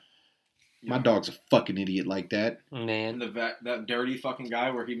because my dog's a fucking idiot like that. And Man. that dirty fucking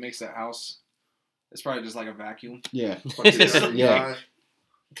guy where he makes that house. It's probably just like a vacuum. Yeah. Fucking dirty Yeah. guy.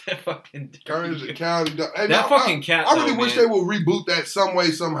 That fucking Courage the Cowardly Dog. Hey, That man, fucking cat. I really though, wish man. they would reboot that some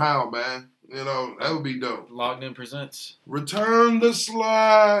way, somehow, man. That would be dope. Logged In presents. Return the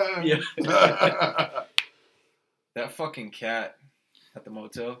slime. Yeah. That fucking cat at the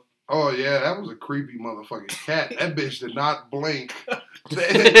motel. Oh yeah, that was a creepy motherfucking cat. That bitch did not blink.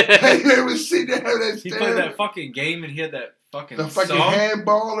 they was sitting there that He played that fucking game and he had that fucking the fucking song.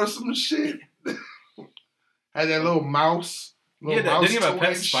 handball or some shit. Had that little mouse. Yeah, didn't he have a toy pet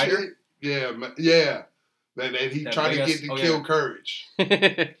and spider? shit. Yeah, yeah. That he That tried to big get ass- to oh, kill yeah. Courage. Fuck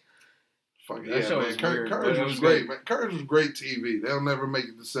That yeah, show man. was weird, Courage but it was was great, man. Courage was great TV. They'll never make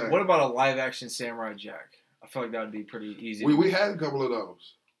it the same. What about a live action Samurai Jack? I feel like that would be pretty easy. we had a couple of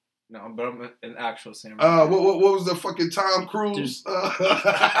those. No, but I'm an actual Samurai. What was the fucking Tom Cruise? The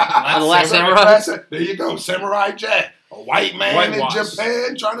Last Samurai? There you go, Samurai Jack, a white man Whitewash. in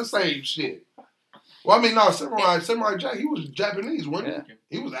Japan trying to save shit. Well, I mean, no, Samurai Jack. He was Japanese, wasn't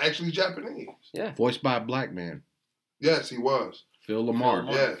he? He was actually Japanese. Voiced by a black man, Yes, he was. Phil Lamar. Phil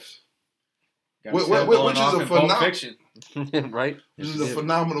Lamar. Yes. Got Which his head is blown a off in Pulp Fiction. Right? This Yes, is he a did.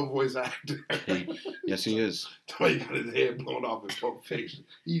 phenomenal voice actor. Yes, he is. He got his head blown off in Pulp Fiction.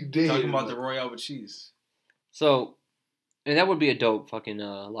 He dead. Talking about the Royale with cheese. So, and that would be a dope fucking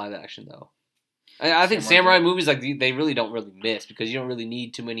live action though. I think Samurai samurai movies like they really don't really miss because you don't really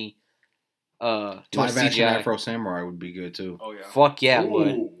need too many too much Live action CGI. Afro Samurai would be good too. Oh yeah. Fuck yeah, it would.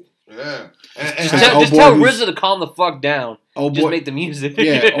 Ooh, yeah. And Just Just tell, old just boy tell who's- RZA to calm the fuck down. Oh Just boy, make the music.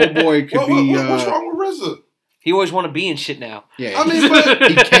 yeah, old boy could be. what's wrong with RZA? He always want to be in shit now. Yeah, I mean, but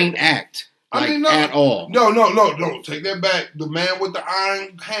he can't act I like, mean, no. at all. No, take that back. The man with the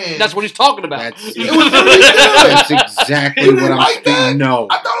iron hand. That's what he's talking about. That's, It was really good. that's exactly You what didn't I'm like that? thinking. No,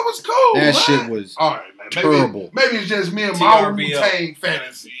 I thought it was cool. that man. shit was All right, man. terrible. Maybe it's just me and my TRBL. Wu-Tang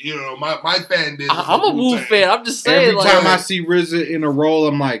fantasy. You know, my fan did. I'm a Wu fan. I'm just saying. Every like, time I see RZA in a role,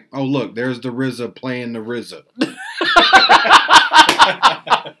 I'm like, oh look, there's the RZA playing the RZA.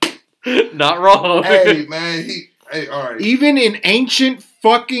 not wrong. Hey, man. All right. Even in ancient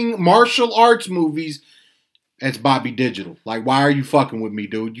fucking martial arts movies, it's Bobby Digital. Like, why are you fucking with me,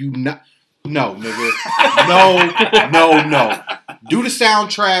 dude? You not. No, nigga. No. Do the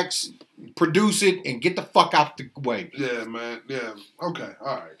soundtracks, produce it, and get the fuck out the way. Yeah, man. Yeah. Okay.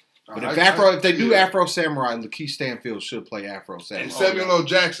 All right. But if they do Afro Samurai, Lakeith Stanfield should play Afro And Samurai. Samuel L.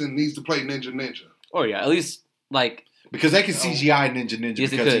 Jackson needs to play Ninja. Oh yeah, at least like Because they can CGI Ninja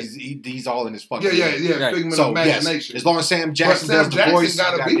Yes, they because could. he's all in his fucking Yeah. head. Right. Figment So of yes, imagination. as long as Sam Jackson Sam does the Jackson voice,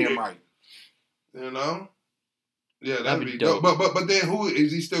 gotta be goddamn there. right. You know? Yeah, That'd that'd be be dope. dope. But then who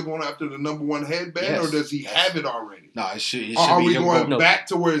is he still going after the number one headband Yes. or does he have it already? No, it should Or are be we him going No. back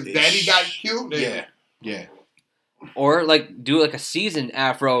to where his It daddy sh- got killed? Yeah. or like do like a season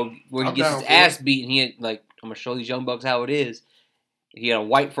Afro where he I'm gets down his for ass beat and he had, like I'm gonna show these young bucks how it is. He had a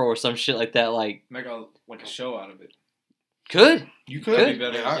white fro or some shit like that. Like Make a show out of it. could You That'd could. be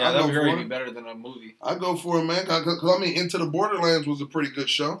better. Yeah, I Yeah, that go would for really it. be better than a movie. I go for it, man. Because I mean, Into the Borderlands was a pretty good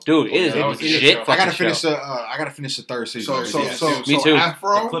show. dude it is Yeah, that a was a good shit show. I fucking gotta finish show. the third season. So Me too.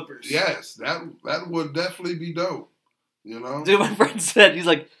 Afro, The Clippers. yes, that would definitely be dope. You know, Dude, my friend said he's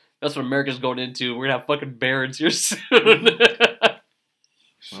like that's what America's going into. We're gonna have fucking barons here soon.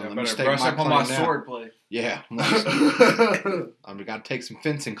 Shit, let I me better stake brush my up on my claim now. sword play. Yeah. I gotta take some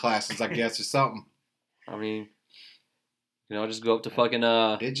fencing classes, I guess, or something. I mean, just go up to fucking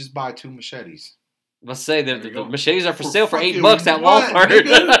I did just buy 2 machetes. Let's say There that you the go. machetes are for For sale for fucking $8 at what, Walmart.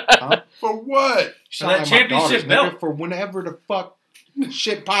 nigga? for what? For that championship belt. For whenever the fuck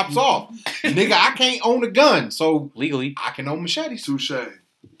shit pops off. Nigga, I can't own a gun, so Legally. I can own machetes. Touche.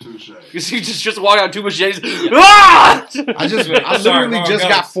 You just walk out 2 machetes. Ah! I Sorry, literally wrong just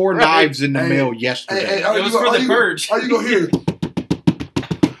guns. got 4 knives in the Hey, mail Hey, yesterday. are It you was go- for are the you go- purge. Are you gonna hear?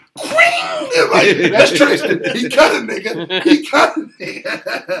 Like, that's Tristan. He cut a nigga. He cut a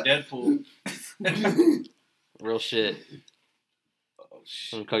nigga. Deadpool. Real shit. Oh, I'm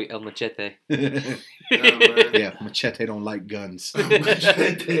shit. gonna call you El Machete. Yeah, man. Yeah, machete don't like guns.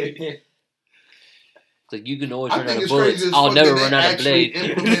 It's like you can always I run out think of it's bullets. crazy as I'll fuck never that run they out of actually blade.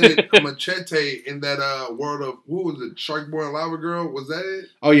 implemented a machete in that world of who was it? Shark Boy and Lava Girl? Was that it?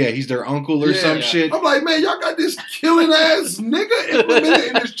 Oh yeah, he's their uncle or Yeah. some Yeah. shit. I'm like, man, y'all got this killing ass nigga implemented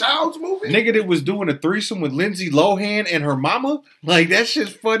in this child's movie, Nigga that was doing a threesome with Lindsay Lohan and her mama. Like that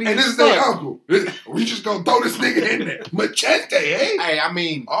shit's funny and this as is their fuck. uncle. We just gonna throw this nigga in there, machete, eh? Hey, I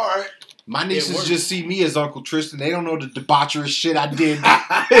mean, All right. my nieces works. just see me as Uncle Tristan. They don't know the debaucherous shit I did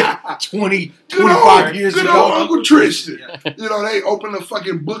 20, Good 25 old, years good ago. old Uncle Tristan. Yeah. You know, they open the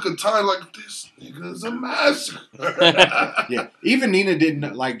fucking book of time like this nigga's a massacre. Yeah, even Nina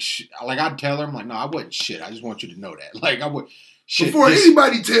didn't like. Like I'd tell her, I'm like, no, I wasn't shit. I just want you to know that. Like I would. Shit, Before this,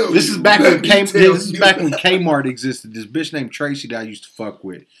 anybody tells this you, is back when let me K, tell this is you. back when Kmart existed. This bitch named Tracy that I used to fuck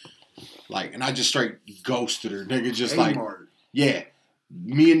with. Like, and I just straight ghosted her, nigga. Just like, Kmart. yeah.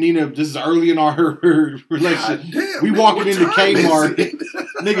 Me and Nina, this is early in our relationship. God damn, We nigga, walking what into time is Kmart. it?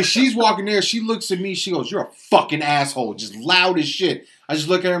 Nigga, she's walking there. She looks at me. She goes, "You're a fucking asshole." Just loud as shit. I just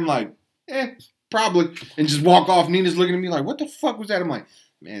look at her. I'm like, probably. And just walk off. Nina's looking at me like, what the fuck was that? I'm like,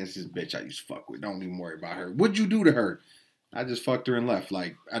 man, it's this bitch I used to fuck with. Don't even worry about her. What'd you do to her? I just fucked her and left.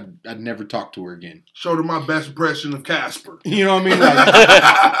 Like, I'd never talk to her again. Showed her my best impression of Casper. You know what I mean?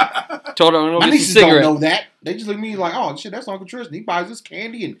 Like, Told her I'm my gonna get nieces some don't cigarette. know that. They just look at me like, oh, shit, that's Uncle Tristan. He buys us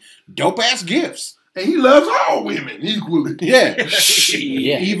candy and dope-ass gifts. And he loves all women equally. Yeah.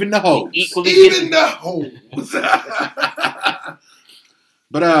 Yeah. Even the hoes. Equally Even the hoes.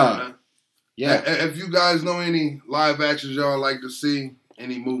 But, yeah. If you guys know any live actions y'all like to see,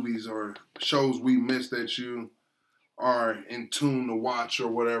 any movies or shows we missed that you are in tune to watch or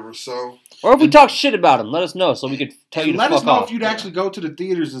whatever, so Or if we talk shit about him, let us know so we could tell you And to let fuck us know off. if you'd actually go to the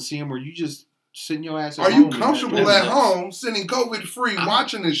theaters and see them, or you just sitting your ass at Are home. you comfortable at home, sitting COVID-free,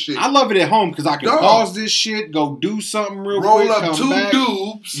 watching this shit? I love it at home because I can pause this shit, go do something real quick, roll up come 2 back.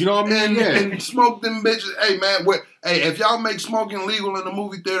 dubes, You know what I mean? and smoke them bitches. Hey man, if y'all make smoking legal in the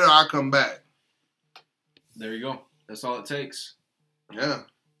movie theater, I'll come back. There you go. That's all it takes. Yeah.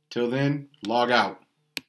 Till then, log out.